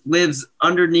 Noah lives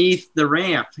underneath the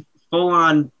ramp, full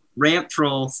on ramp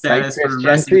troll status, like Chris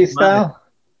Gentry style.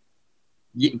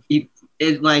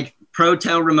 It like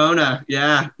Protel Ramona,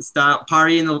 yeah. Stop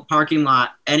party in the parking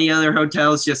lot. Any other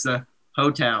hotel is just a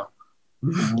hotel.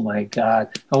 Oh my God!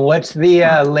 And what's the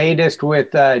latest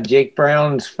with Jake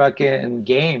Brown's fucking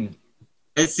game?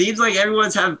 It seems like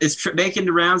everyone's making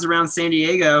the rounds around San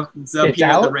Diego. It's up here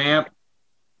at the ramp.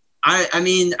 I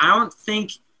mean, I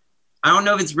don't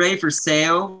know if it's ready for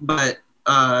sale, but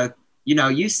you know,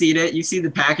 you've seen it. You see the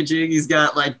packaging. He's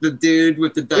got like the dude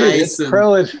with the Dude, dice. it's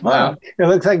pro as fuck. It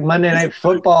looks like Monday Night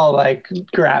Football, like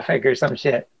graphic or some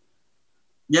shit.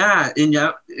 Yeah,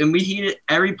 and we heat it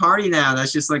every party now.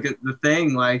 That's just like the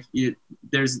thing. Like it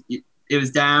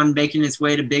was down making its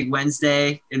way to Big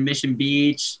Wednesday in Mission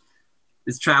Beach.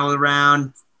 It's traveled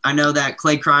around. I know that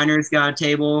Clay Kreiner's got a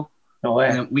table. No way.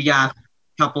 And we got a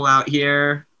couple out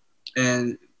here,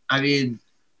 and I mean,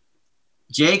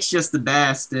 Jake's just the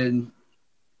best in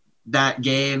that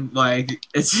game. Like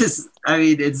it's just, I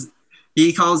mean,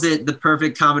 he calls it the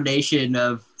perfect combination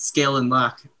of skill and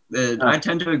luck. And I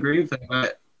tend to agree with him,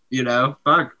 but you know,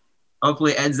 fuck.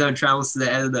 Hopefully Enzo travels to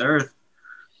the end of the earth.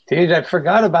 Dude, I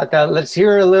forgot about that. Let's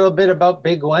hear a little bit about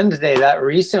Big Wednesday. That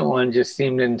recent one just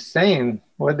seemed insane.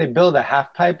 What, they build a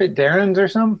half pipe at Darren's or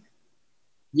something?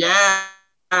 Yeah.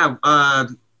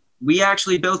 We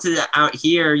actually built it out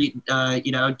here. You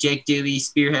know, Jake Doobie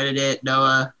spearheaded it.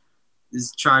 Noah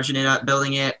is charging it up,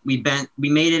 building it. We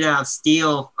made it out of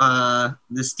steel,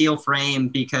 the steel frame,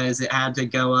 because it had to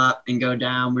go up and go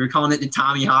down. We were calling it the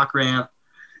Tommy Hawk ramp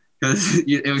because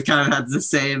it was kind of had the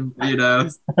same, you know,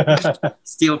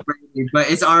 steel frame. But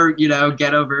it's our, you know,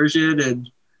 ghetto version,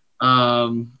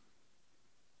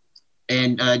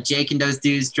 and Jake and those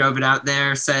dudes drove it out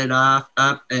there, set it up,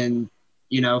 and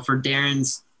you know, for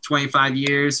Darren's 25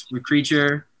 years with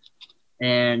Creature,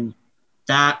 and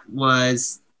that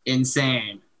was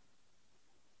insane.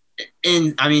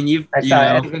 And I mean, I saw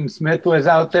Evan Smith was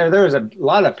out there. There was a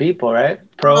lot of people, right?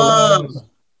 Programs.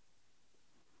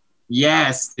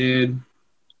 Yes, dude.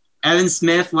 Evan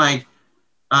Smith, like,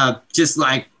 just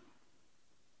like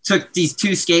took these 2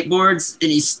 skateboards and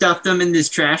he stuffed them in this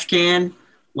trash can,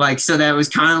 like, so that it was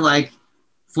kind of like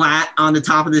flat on the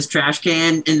top of this trash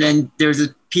can, and then there's a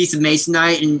piece of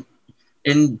masonite,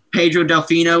 and Pedro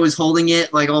Delfino was holding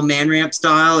it like all man ramp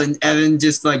style, and Evan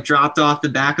just like dropped off the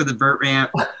back of the vert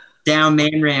ramp down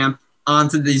man ramp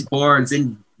onto these boards,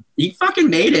 and he fucking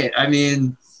made it. I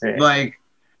mean, like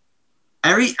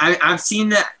I've seen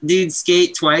that dude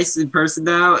skate twice in person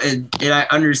now, and I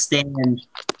understand,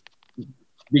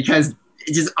 because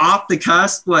it's just off the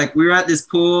cusp. Like, we were at this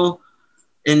pool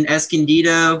in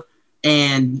Escondido,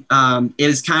 and it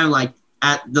was kind of like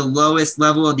at the lowest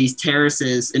level of these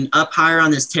terraces, and up higher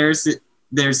on this terrace,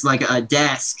 there's like a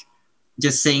desk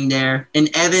just sitting there,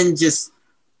 and Evan just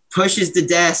pushes the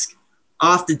desk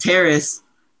off the terrace,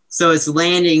 so it's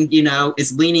landing, you know,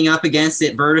 it's leaning up against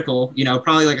it vertical, you know,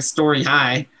 probably like a story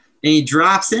high, and he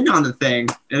drops in on the thing,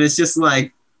 and it's just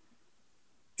like,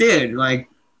 dude, like,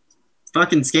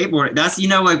 fucking skateboard. That's, you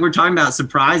know, like, we're talking about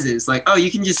surprises, like, oh,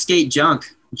 you can just skate junk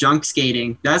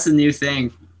skating. That's a new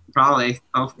thing, probably.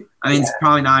 I mean, it's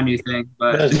probably not a new thing,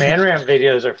 but those man ramp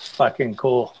videos are fucking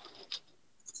cool.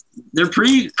 They're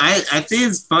pretty. I think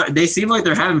it's fun. They seem like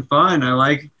they're having fun. I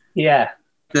like the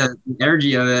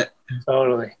energy of it.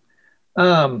 Totally.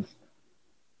 But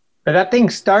that thing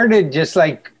started just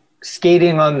like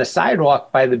skating on the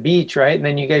sidewalk by the beach, right? And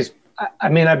then you guys, I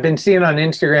mean, I've been seeing on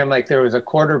Instagram, like, there was a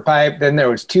quarter pipe, then there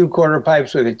was 2 quarter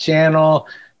pipes with a channel,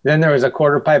 then there was a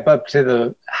quarter pipe up to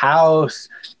the house,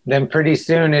 then pretty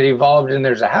soon it evolved and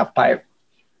there's a half pipe.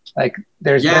 Like,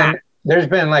 there's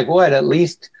been like, what, at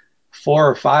least 4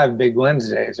 or 5 Big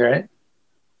Wednesdays, right?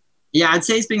 Yeah, I'd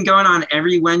say it's been going on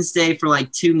every Wednesday for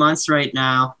like 2 months right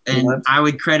now, and I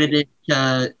would credit it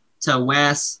to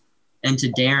Wes and to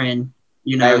Darren.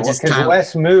 You know, right, just because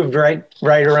Wes moved right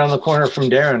around the corner from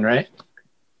Darren, right?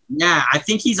 Yeah, I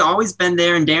think he's always been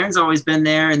there, and Darren's always been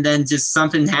there, and then just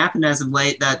something happened as of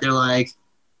late that they're like,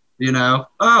 you know,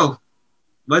 oh,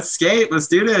 let's skate, let's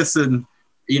do this, and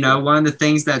you know, one of the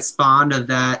things that spawned of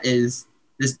that is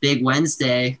this Big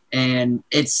Wednesday, and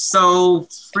it's so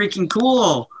freaking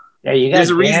cool. Yeah, you got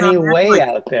Danny Way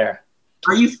out there.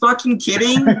 Are you fucking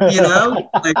kidding? You know,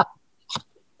 like,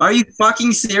 are you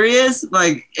fucking serious?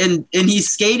 Like, and he's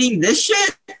skating this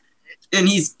shit, and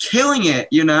he's killing it,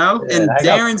 you know. Yeah, and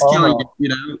Darren's killing it, you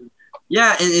know.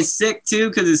 Yeah, and it's sick too,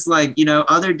 because it's like, you know,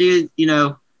 other dudes, you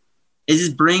know, it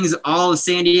just brings all of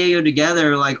San Diego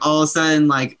together. Like, all of a sudden,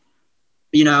 like,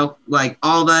 you know, like,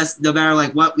 all of us, no matter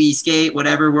like what we skate,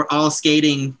 whatever, we're all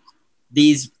skating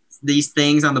these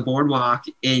things on the boardwalk,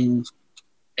 and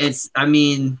it's, I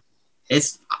mean,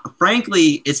 it's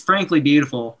frankly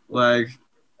beautiful. Like,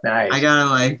 nice. I gotta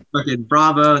like fucking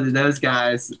bravo to those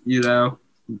guys, you know.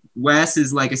 Wes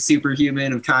is like a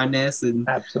superhuman of kindness, and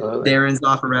absolutely Darren's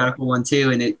off a radical one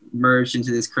too, and it merged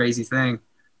into this crazy thing.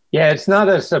 Yeah, it's not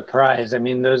a surprise. I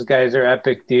mean, those guys are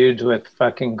epic dudes with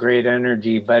fucking great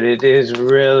energy, but it is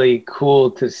really cool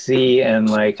to see. And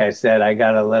like I said, I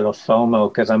got a little FOMO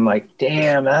because I'm like,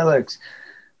 damn, that looks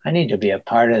I need to be a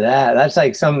part of that. That's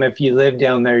like something, if you live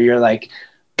down there, you're like,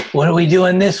 what are we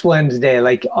doing this Wednesday?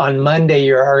 Like on Monday,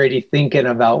 you're already thinking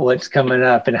about what's coming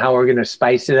up and how we're going to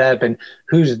spice it up and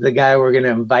who's the guy we're going to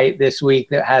invite this week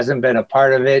that hasn't been a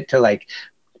part of it, to like,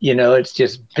 you know, it's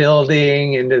just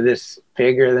building into this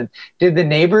bigger than. Did the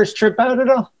neighbors trip out at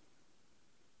all?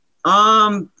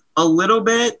 A little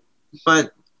bit,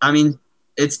 but I mean,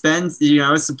 it's been, you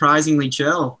know, it's surprisingly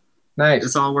chill. Nice.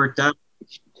 It's all worked out.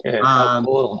 Yeah,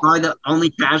 cool. Probably the only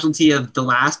casualty of the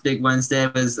last big Wednesday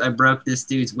was I broke this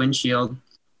dude's windshield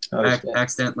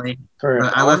accidentally.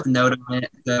 I left a note on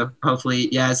it, so hopefully,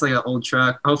 yeah, it's like an old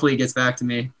truck. Hopefully, it gets back to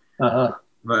me.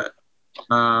 But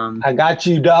I got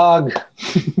you, dog.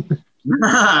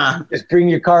 Just bring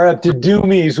your car up to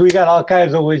Doomies. We got all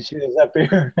kinds of windshields up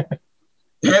here.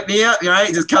 Hit me up,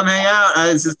 right? Just come hang out.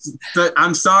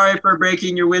 I'm sorry for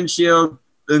breaking your windshield.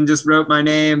 And just wrote my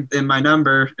name and my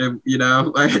number, and, you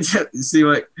know, like, see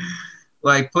what,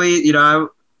 like, please, you know, I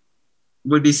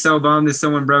would be so bummed if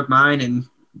someone broke mine and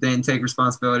didn't take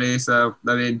responsibility. So,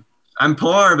 I mean, I'm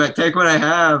poor, but take what I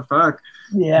have. Fuck.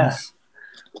 Yeah.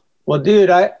 Well, dude,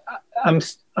 I'm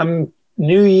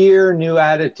new year, new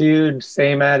attitude,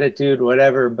 same attitude,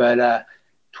 whatever. But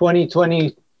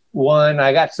 2021,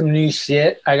 I got some new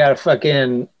shit. I got a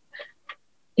fucking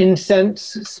incense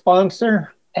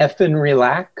sponsor. Effin'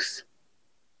 Relax.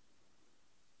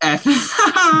 And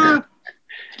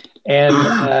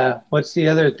what's the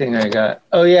other thing I got?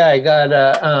 Oh yeah, I got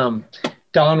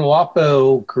Don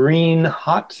Wapo green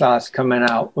hot sauce coming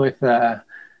out with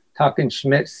Talking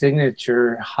Schmidt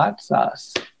signature hot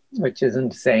sauce, which is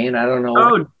insane. I don't know.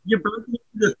 Oh, you're broken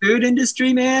into the food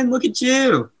industry, man. Look at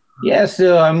you. Yeah,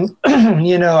 so I'm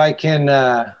you know, I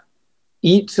can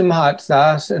eat some hot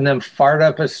sauce and then fart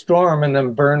up a storm and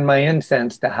then burn my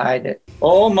incense to hide it.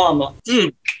 Oh, mama.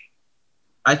 Dude,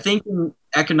 I think in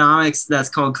economics that's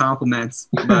called compliments,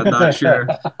 but I'm not sure.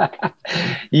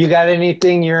 You got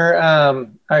anything you're,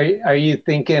 are you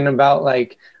thinking about,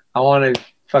 like, I want to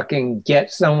fucking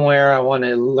get somewhere, I want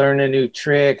to learn a new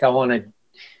trick, I want to,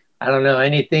 I don't know,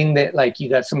 anything that, like, you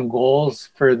got some goals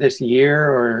for this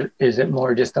year, or is it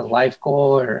more just a life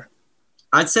goal, or?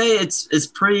 I'd say it's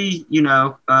pretty, you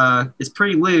know, it's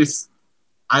pretty loose.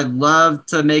 I'd love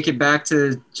to make it back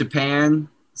to Japan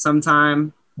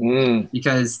sometime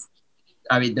because,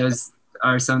 I mean, those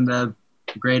are some of the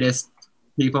greatest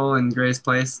people and greatest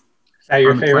place. Is that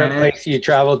your favorite place you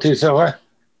traveled to so far?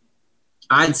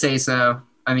 I'd say so.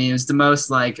 I mean, it was the most,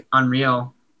 like,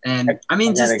 unreal. And, I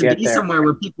mean, just to be somewhere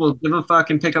where people give a fuck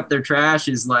and pick up their trash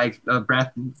is, like, a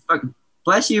breath. Fuck,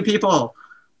 bless you, people.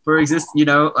 For you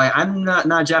know, like, I'm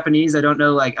not Japanese. I don't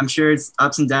know, like, I'm sure it's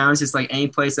ups and downs just like any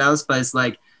place else, but it's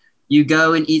like you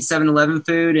go and eat 7-Eleven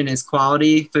food and it's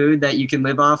quality food that you can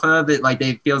live off of. It like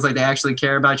feels like they actually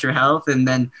care about your health, and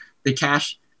then the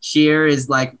cashier is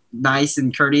like nice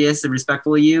and courteous and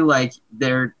respectful of you, like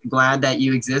they're glad that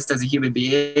you exist as a human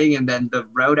being, and then the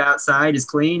road outside is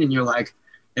clean and you're like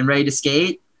and ready to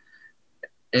skate.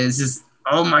 It's just,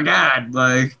 oh my God,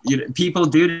 like, you know, people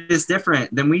do this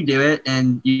different than we do it.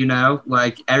 And, you know,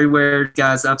 like, everywhere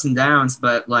got its ups and downs,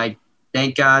 but, like,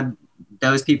 thank God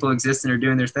those people exist and are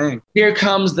doing their thing. Here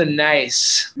comes the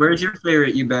nice. Where's your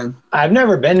favorite you've been? I've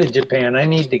never been to Japan. I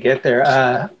need to get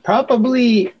there.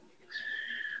 Probably,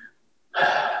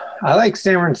 I like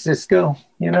San Francisco,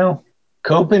 you know.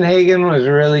 Copenhagen was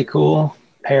really cool.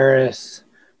 Paris.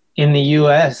 In the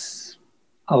U.S.,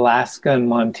 Alaska and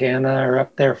Montana are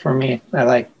up there for me. I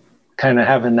like kind of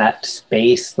having that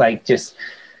space, like just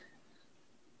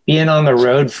being on the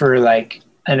road for like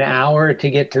an hour to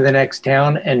get to the next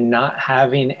town and not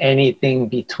having anything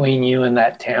between you and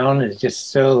that town is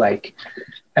just so, like,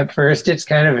 at first it's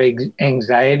kind of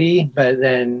anxiety, but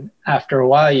then after a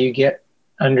while you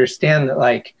understand that,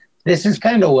 like, this is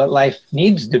kind of what life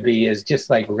needs to be, is just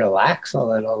like relax a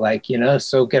little, like, you know,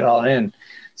 soak it all in.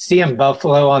 Seeing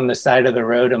buffalo on the side of the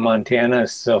road in Montana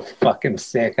is so fucking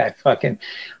sick.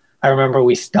 I remember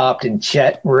we stopped and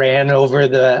Chet ran over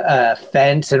the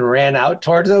fence and ran out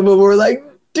towards them, and we're like,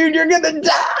 dude, you're gonna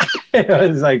die.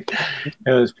 It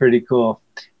was pretty cool.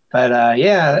 But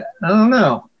yeah, I don't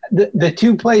know. The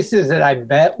two places that I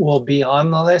bet will be on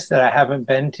the list that I haven't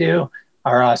been to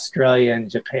are Australia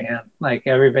and Japan. Like,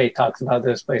 everybody talks about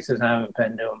those places, and I haven't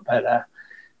been to them, but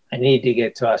I need to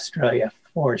get to Australia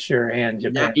for sure, and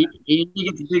Japan. Yeah, you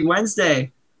get to Big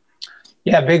Wednesday.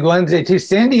 Yeah, Big Wednesday too.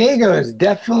 San Diego is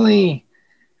definitely.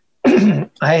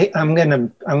 I'm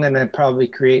gonna probably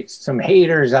create some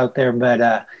haters out there, but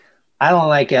I don't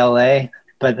like LA.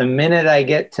 But the minute I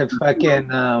get to fucking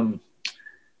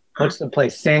what's the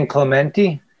place, San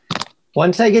Clemente?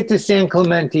 Once I get to San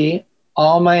Clemente,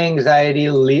 all my anxiety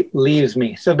leaves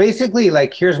me. So basically,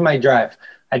 like, here's my drive.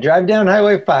 I drive down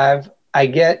Highway 5. I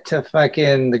get to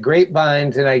fucking the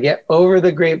Grapevines, and I get over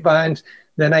the Grapevines.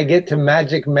 Then I get to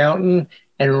Magic Mountain.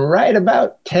 And right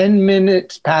about 10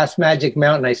 minutes past Magic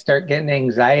Mountain, I start getting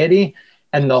anxiety.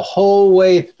 And the whole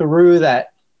way through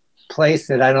that place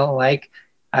that I don't like,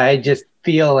 I just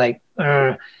feel like,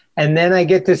 ugh. And then I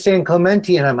get to San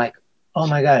Clemente, and I'm like, oh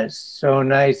my God, it's so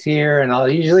nice here. And I'll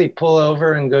usually pull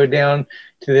over and go down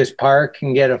to this park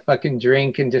and get a fucking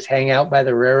drink and just hang out by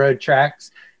the railroad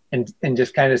tracks and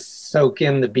just kind of soak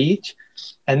in the beach.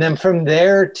 And then from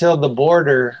there till the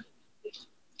border,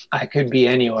 I could be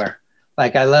anywhere.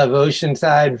 Like, I love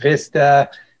Oceanside, Vista.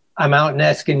 I'm out in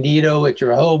Escondido with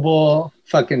Rehoboth,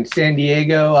 fucking San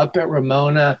Diego, up at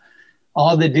Ramona.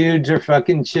 All the dudes are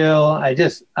fucking chill. I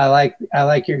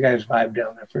like your guys' vibe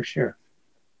down there for sure.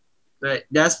 But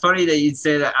that's funny that you'd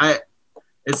say that.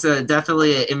 It's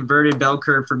definitely an inverted bell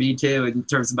curve for me too in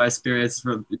terms of my spirits.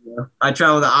 I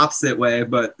travel the opposite way,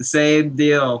 but the same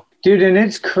deal. Dude, and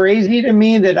it's crazy to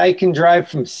me that I can drive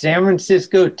from San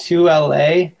Francisco to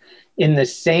LA in the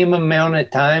same amount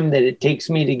of time that it takes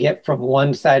me to get from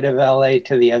one side of LA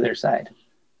to the other side.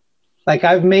 Like,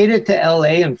 I've made it to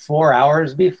LA in 4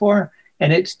 hours before,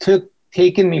 and it's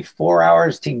taken me 4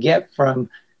 hours to get from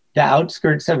the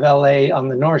outskirts of LA on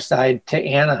the north side to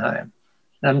Anaheim.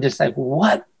 And I'm just like,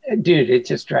 what? Dude, it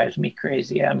just drives me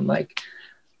crazy. I'm like,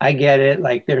 I get it.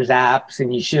 Like, there's apps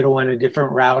and you should have went a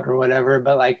different route or whatever.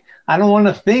 But like, I don't want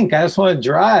to think. I just want to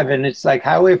drive. And it's like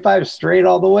Highway 5 straight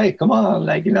all the way. Come on.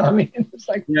 Like, you know what I mean? It's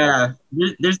like, yeah,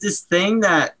 there's this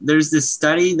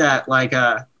study that like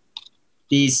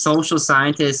these social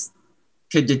scientists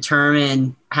could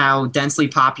determine how densely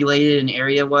populated an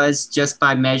area was just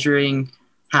by measuring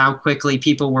how quickly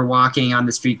people were walking on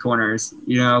the street corners.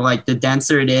 You know, like the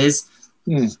denser it is,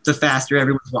 the faster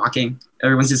everyone's walking.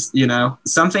 Everyone's just, you know,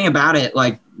 something about it.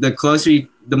 Like the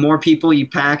the more people you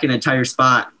pack in a tighter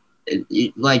spot,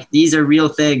 like these are real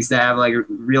things that have like a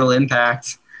real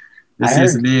impact. I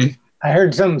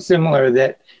heard something similar,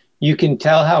 that you can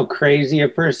tell how crazy a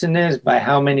person is by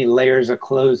how many layers of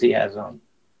clothes he has on.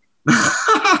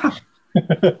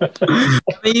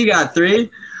 You got 3?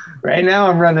 Right now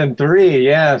I'm running 3,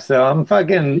 yeah. So I'm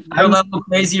fucking... I'm a little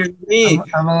crazier than me.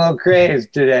 I'm a little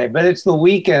crazed today, but it's the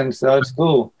weekend, so it's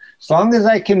cool. As long as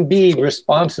I can be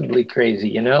responsibly crazy,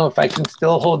 you know? If I can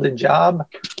still hold the job,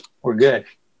 we're good.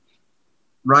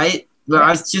 Right? Well,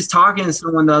 I was just talking to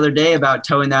someone the other day about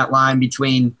towing that line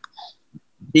between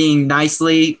being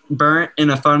nicely burnt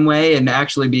in a fun way and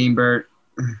actually being burnt.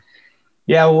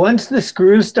 Yeah, once the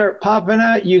screws start popping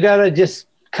out, you got to just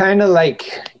kind of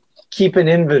like... keep an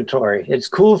inventory. It's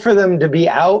cool for them to be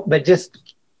out, but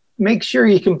just make sure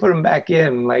you can put them back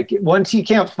in. Like, once you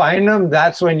can't find them,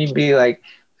 that's when you'd be like,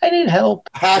 I need help.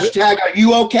 Hashtag, are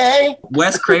you okay?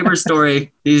 Wes Cramer's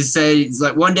story. He's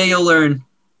like, one day you'll learn,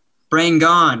 brain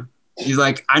gone. He's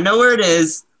like, I know where it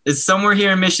is. It's somewhere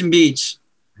here in Mission Beach,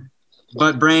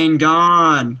 but brain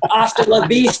gone. Hasta la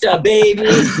vista, baby.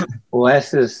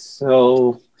 Wes is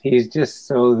he's just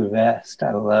so the best.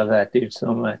 I love that dude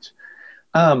so much.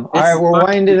 All right, we're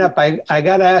winding up. I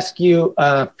got to ask you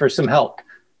for some help.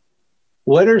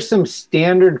 What are some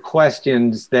standard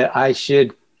questions that I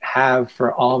should have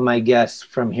for all my guests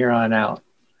from here on out?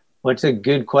 What's a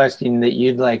good question that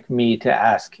you'd like me to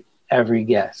ask every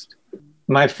guest?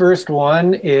 My first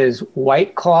one is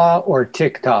White Claw or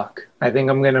TikTok. I think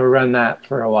I'm going to run that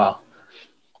for a while.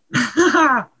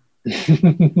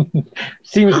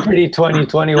 Seems pretty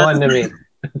 2021 to me.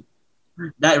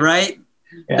 That right?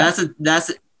 Yeah.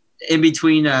 That's in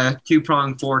between a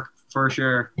 2-pronged fork for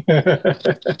sure.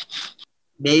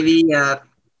 Maybe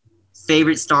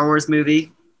favorite Star Wars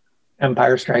movie?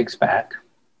 Empire Strikes Back.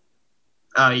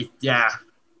 Oh yeah,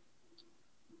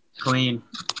 clean.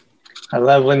 I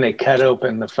love when they cut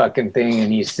open the fucking thing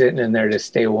and he's sitting in there to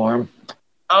stay warm.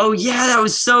 Oh yeah, that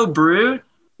was so brute.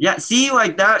 Yeah, see,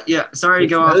 like that. Yeah, sorry to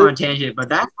go off on a tangent, but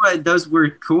that's why those were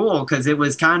cool, because it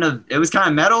was kind of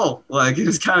metal, like it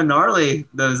was kind of gnarly.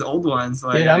 Those old ones.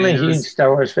 Like, dude, I'm a huge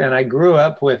Star Wars fan. I grew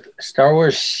up with Star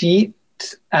Wars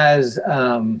sheets as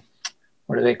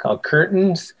what are they called?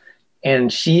 Curtains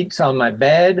and sheets on my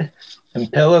bed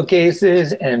and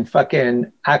pillowcases and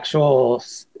fucking actual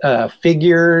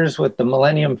figures with the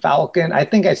Millennium Falcon. I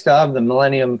think I still have the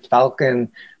Millennium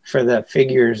Falcon for the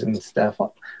figures and stuff.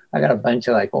 I got a bunch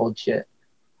of like old shit.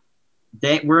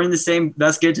 We're in the same.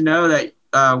 That's good to know that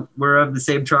we're of the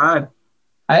same tribe.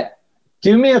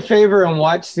 Do me a favor and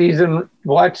watch the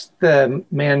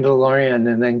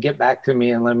Mandalorian and then get back to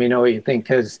me and let me know what you think,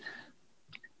 because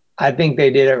I think they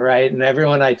did it right. And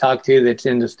everyone I talk to that's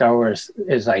into Star Wars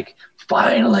is like,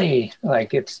 finally,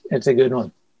 like it's a good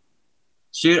one.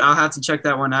 Shoot, I'll have to check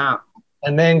that one out.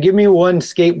 And then give me one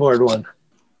skateboard one.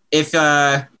 If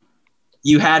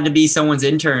you had to be someone's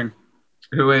intern,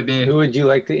 who would it be? Who would you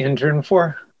like to intern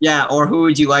for? Yeah, or who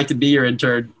would you like to be your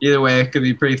intern? Either way, it could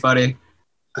be pretty funny.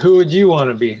 Who would you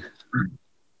want to be?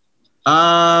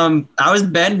 I was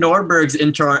Ben Norberg's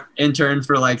intern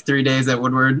for like 3 days at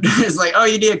Woodward. It's like, oh,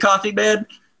 you need a coffee, man?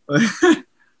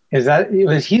 He's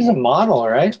a model,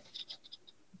 right?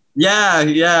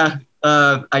 Yeah.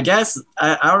 I guess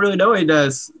I don't really know what he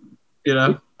does. You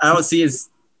know, I don't see his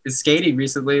skating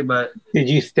recently, but did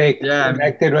you stay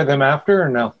connected with him after or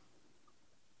no?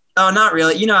 Oh, not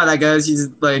really. You know how that goes. He's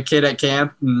like a kid at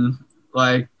camp, and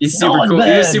like he's super cool.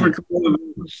 He was super cool.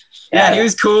 Yeah, he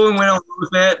was cool and went along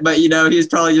with it, but you know, he was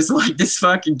probably just like, this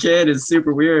fucking kid is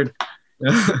super weird.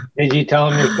 Did you tell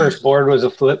him your first board was a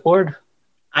flip board?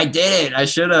 I did. I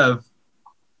should have,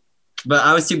 but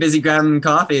I was too busy grabbing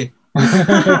coffee.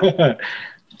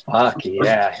 Fuck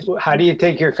yeah! How do you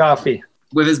take your coffee?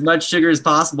 With as much sugar as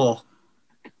possible.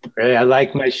 Really, I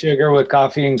like my sugar with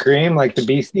coffee and cream, like the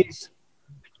Beasties.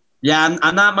 Yeah,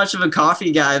 I'm not much of a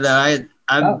coffee guy though.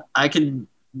 I can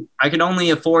only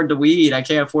afford the weed. I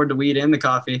can't afford the weed and the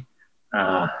coffee.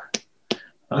 All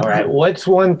right. What's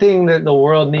one thing that the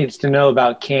world needs to know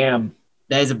about Cam?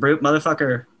 That he's a brute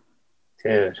motherfucker.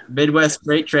 Dude. Midwest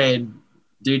freight trade.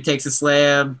 Dude takes a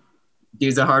slab.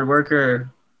 Dude's a hard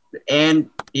worker. And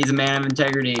he's a man of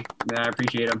integrity. And I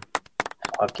appreciate him.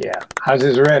 Fuck yeah. How's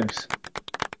his ribs?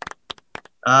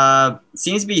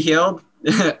 Seems to be healed.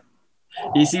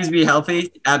 He seems to be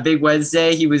healthy. At Big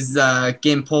Wednesday, he was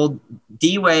getting pulled.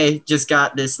 D-Way just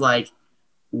got this like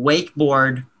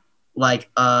wakeboard, like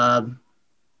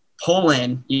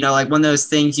pull-in. You know, like one of those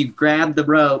things you grab the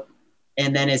rope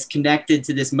and then it's connected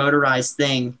to this motorized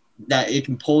thing that it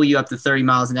can pull you up to 30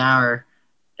 miles an hour.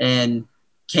 And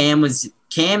Cam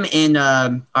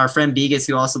and our friend Begas,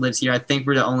 who also lives here, I think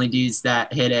we're the only dudes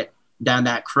that hit it down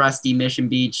that crusty Mission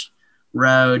Beach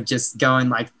road, just going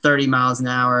like 30 miles an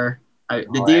hour.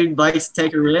 The dude likes to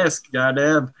take a risk.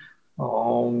 Goddamn.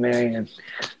 Oh, man.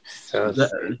 So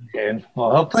good.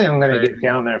 Well, hopefully I'm going to get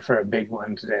down there for a big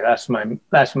one today. That's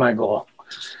my goal.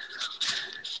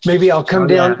 Maybe I'll come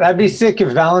down. Yeah. That'd be sick if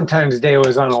Valentine's Day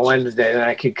was on a Wednesday. Then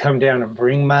I could come down and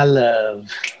bring my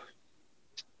love.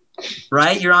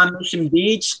 Right? You're on Mission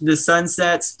Beach. The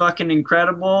sunset's fucking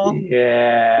incredible.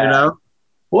 Yeah. You know?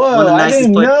 Whoa, I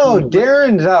didn't know.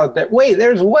 Darren's out there. Wait,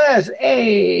 there's Wes.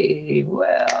 Hey,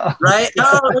 well. Right?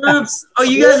 Oh, oops. Oh,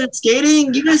 you guys are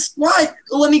skating? You guys, what?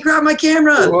 Let me grab my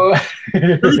camera. Let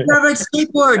me grab my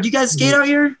skateboard. You guys skate out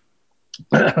here?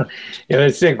 It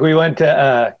was sick. We went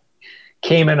to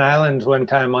Cayman Islands one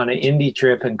time on an indie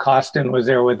trip, and Costin was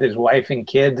there with his wife and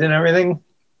kids and everything.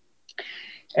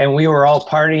 And we were all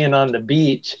partying on the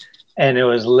beach. And it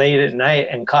was late at night,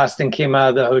 and Costin came out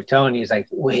of the hotel, and he's like,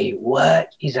 wait,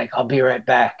 what? He's like, I'll be right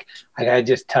back. I got to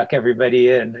just tuck everybody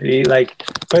in. And he, like,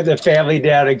 put the family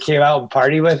down and came out and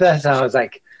party with us. And I was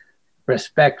like,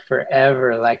 respect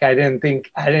forever. Like, I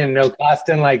didn't know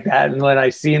Costin like that. And when I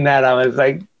seen that, I was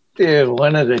like, dude,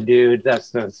 one of the dudes. That's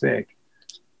so sick.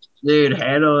 Dude,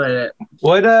 handle it.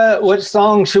 What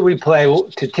song should we play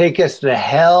to take us the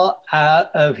hell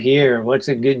out of here? What's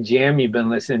a good jam you've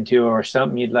been listening to, or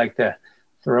something you'd like to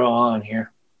throw on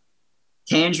here?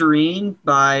 Tangerine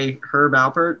by Herb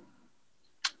Alpert.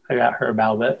 I got Herb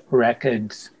Alpert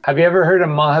Records. Have you ever heard of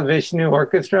Mahavishnu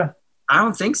Orchestra? I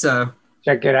don't think so.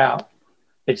 Check it out.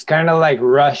 It's kind of like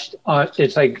Rush.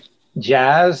 It's like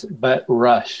jazz, but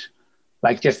Rush.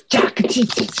 Like just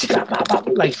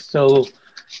like so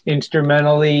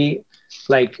instrumentally,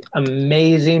 like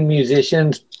amazing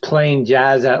musicians playing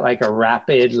jazz at like a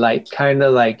rapid, like kind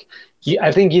of like,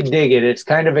 I think you dig it. It's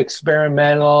kind of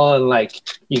experimental and like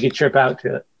you could trip out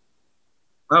to it.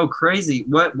 Oh, crazy.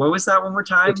 What was that one more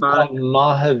time? It's called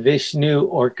Mahavishnu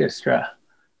Orchestra.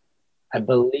 I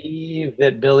believe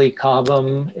that Billy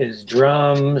Cobham is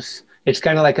drums. It's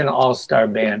kind of like an all-star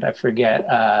band. I forget.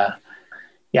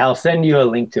 Yeah, I'll send you a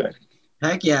link to it.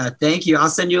 Heck yeah, thank you. I'll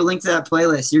send you a link to that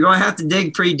playlist. You're going to have to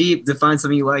dig pretty deep to find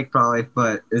something you like probably,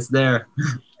 but it's there.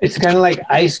 It's kind of like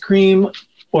ice cream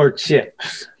or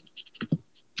chips.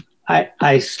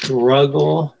 I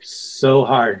struggle so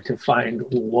hard to find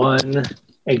one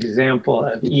example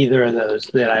of either of those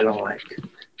that I don't like.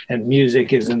 And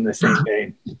music is in the same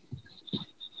vein.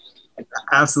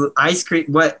 Absolutely. Ice cream.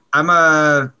 What? I'm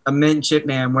a mint chip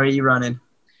man. Where are you running?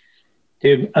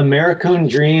 Dude, American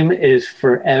Dream is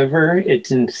forever.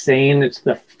 It's insane. It's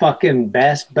the fucking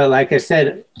best. But like I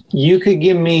said, you could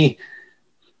give me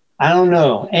I don't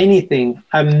know, anything.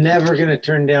 I'm never going to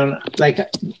turn down, like,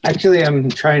 actually, I'm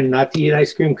trying not to eat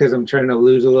ice cream because I'm trying to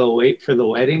lose a little weight for the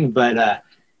wedding. But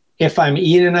if I'm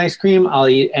eating ice cream, I'll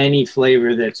eat any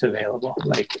flavor that's available.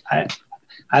 Like,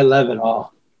 I love it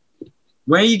all.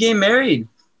 When are you getting married?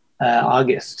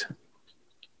 August.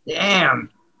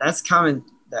 Damn, that's coming.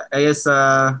 I guess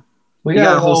we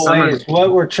got a whole summer.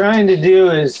 What we're trying to do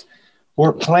is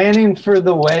we're planning for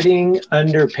the wedding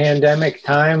under pandemic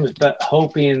times, but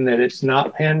hoping that it's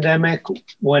not pandemic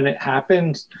when it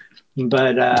happens.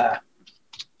 But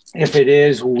if it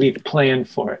is, we've planned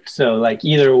for it. So like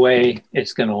either way,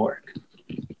 it's going to work.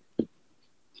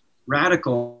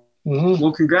 Radical. Mm-hmm.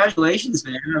 Well, congratulations,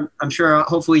 man. I'm sure I'll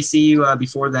hopefully see you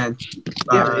before then.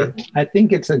 Yeah, I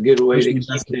think it's a good way to keep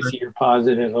this year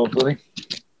positive, hopefully.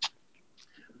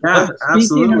 Yeah,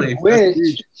 absolutely. Of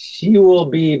which, she will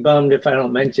be bummed if I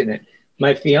don't mention it.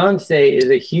 My fiance is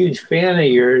a huge fan of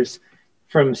yours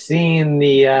from seeing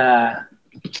the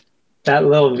that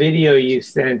little video you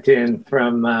sent in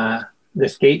from the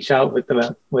skate shop with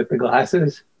the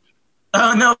glasses.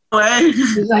 Oh, no way.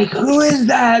 She's like, who is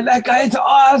that? That guy's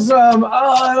awesome.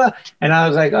 Oh, and I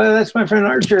was like, oh, that's my friend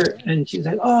Archer. And she's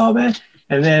like, oh, man.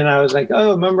 And then I was like,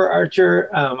 oh, remember Archer?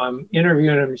 I'm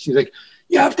interviewing him. She's like,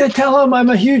 you have to tell him I'm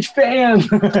a huge fan.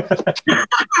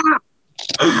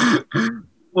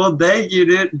 Well, thank you,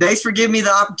 dude. Thanks for giving me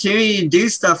the opportunity to do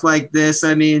stuff like this.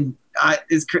 I mean, I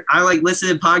like listen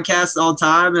to podcasts all the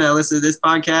time, and I listen to this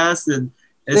podcast, and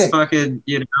it's fucking,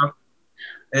 you know,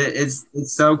 it's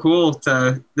so cool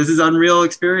this is unreal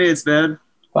experience, man.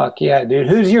 Fuck yeah, dude.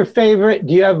 Who's your favorite?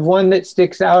 Do you have one that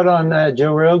sticks out on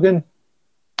Joe Rogan?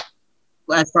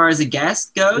 As far as a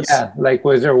guest goes? Yeah, like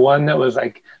was there one that was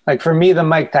like for me, the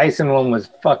Mike Tyson one was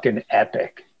fucking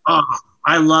epic. Oh,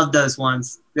 I love those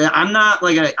ones. I'm not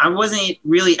like I wasn't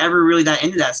really ever really that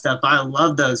into that stuff, but I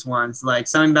love those ones. Like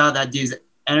something about that dude's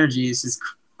energy is just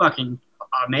fucking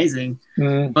amazing.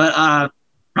 Mm. But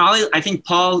probably I think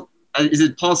Paul is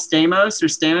it Paul Stamos or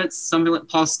Stamets? Something like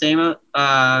Paul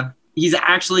Stamos. He's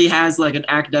actually has like an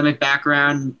academic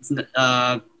background,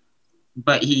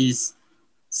 but he's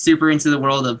super into the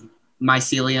world of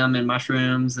mycelium and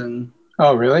mushrooms and.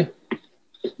 Oh, really?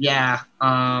 Yeah.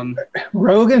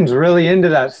 Rogan's really into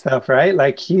that stuff, right?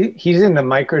 Like he's into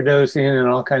microdosing and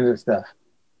all kinds of stuff.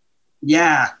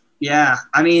 Yeah.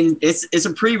 I mean, it's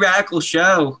a pretty radical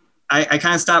show. I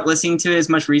kind of stopped listening to it as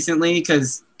much recently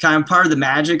because kind of part of the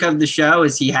magic of the show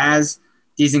is he has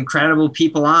these incredible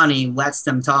people on. He lets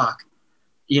them talk,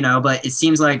 you know. But it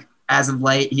seems like as of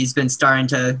late he's been starting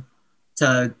to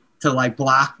like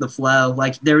block the flow.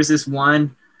 Like there was this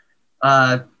one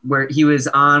where he was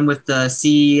on with the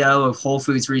CEO of Whole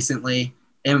Foods recently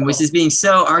and was just being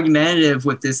so argumentative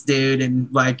with this dude. And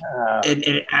like,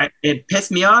 it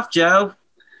pissed me off, Joe.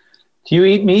 Do you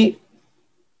eat meat?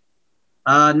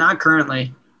 Not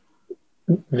currently.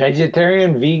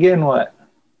 Vegetarian, vegan, what?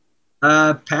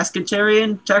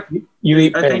 Pescatarian. You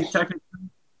eat fish? I think technically.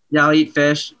 Yeah, I'll eat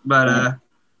fish. But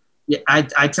yeah,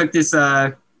 I took this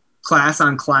class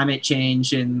on climate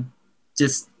change and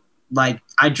just like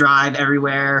I drive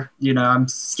everywhere, you know, I'm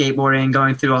skateboarding,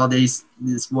 going through all this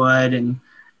wood and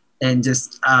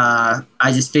just I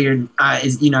just figured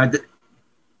is, you know,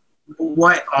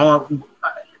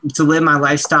 to live my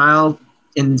lifestyle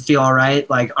and feel all right,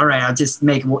 like, all right, I'll just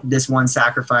make this one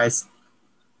sacrifice.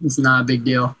 It's not a big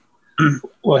deal.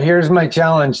 Well, here's my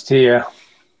challenge to you.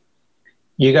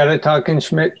 You got a Talking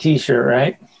Schmidt t-shirt,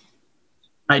 right?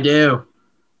 I do.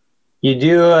 You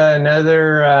do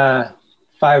another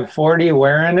 540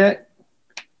 wearing it,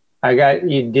 I got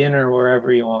you dinner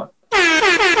wherever you want.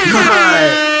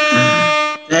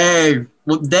 Hey,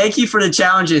 well, thank you for the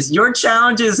challenges. Your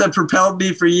challenges have propelled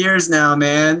me for years now,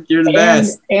 man. You're the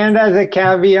best. And as a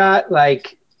caveat,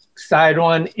 like side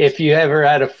one, if you ever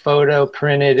had a photo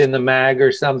printed in the mag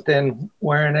or something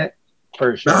wearing it,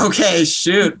 for sure. Okay,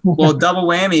 shoot. Well, double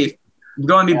whammy. I'm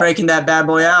going to be breaking that bad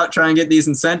boy out, trying to get these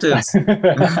incentives.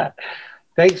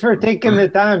 Thanks for taking the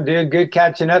time, dude. Good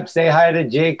catching up. Say hi to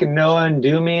Jake and Noah and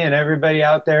Doomy and everybody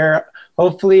out there.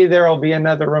 Hopefully there will be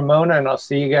another Ramona, and I'll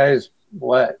see you guys,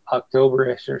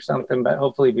 October-ish or something, but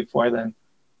hopefully before then.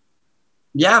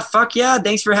 Yeah, fuck yeah.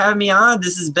 Thanks for having me on.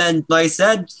 This has been, like I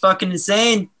said, fucking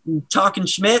insane. Talking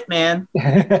Schmidt, man.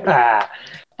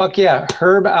 Fuck yeah.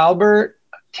 Herb Alpert,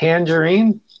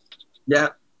 Tangerine. Yeah.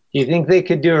 Do you think they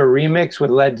could do a remix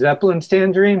with Led Zeppelin's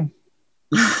Tangerine?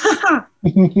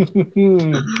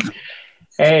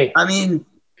 Hey, I mean,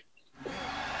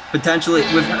 potentially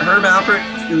with Herb Alpert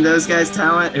and those guys'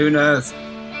 talent, who knows?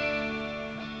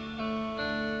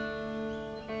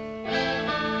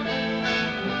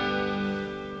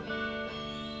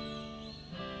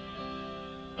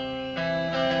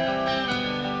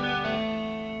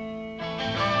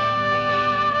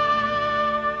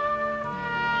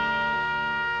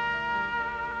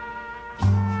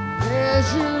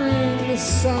 treasuring the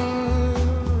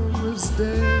summer's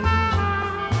day,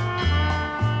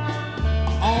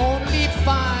 only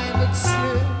find it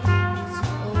slips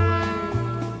away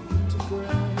to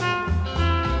gray.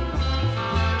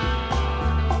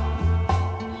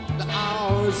 The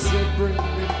hours that bring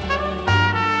me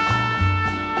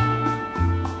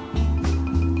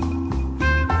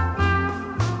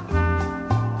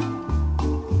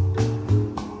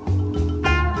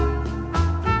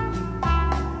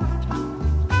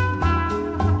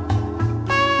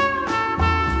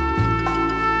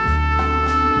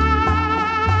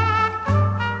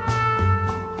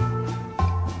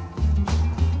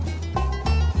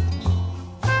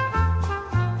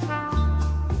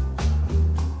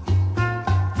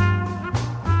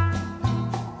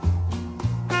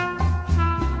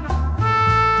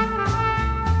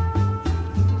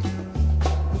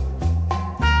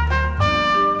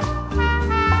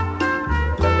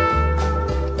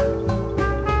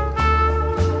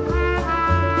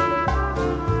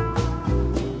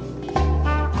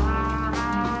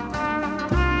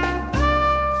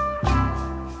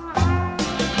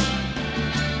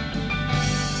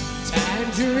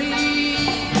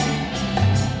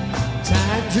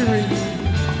tangerine,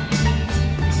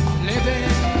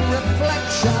 living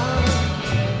reflection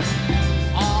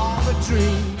of a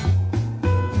dream.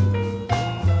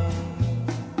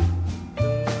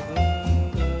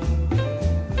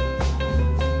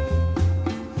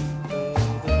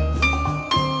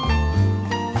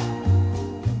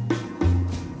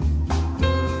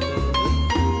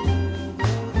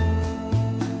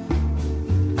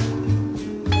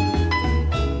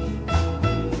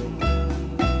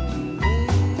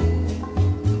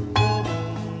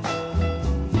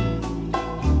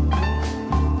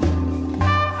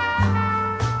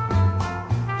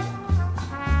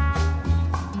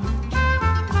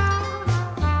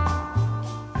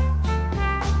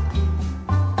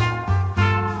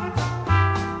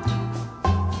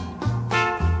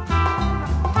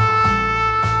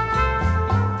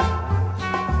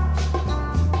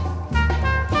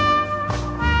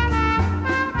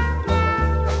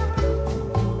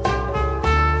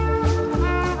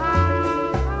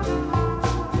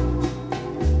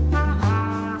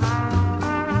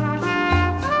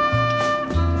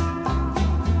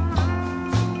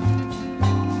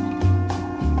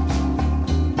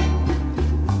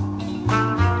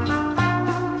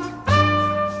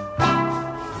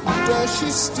 Does she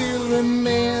still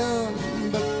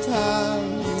remember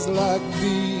times like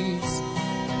these?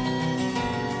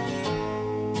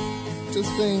 To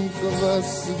think of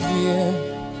us again,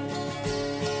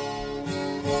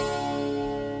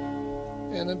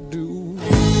 and I do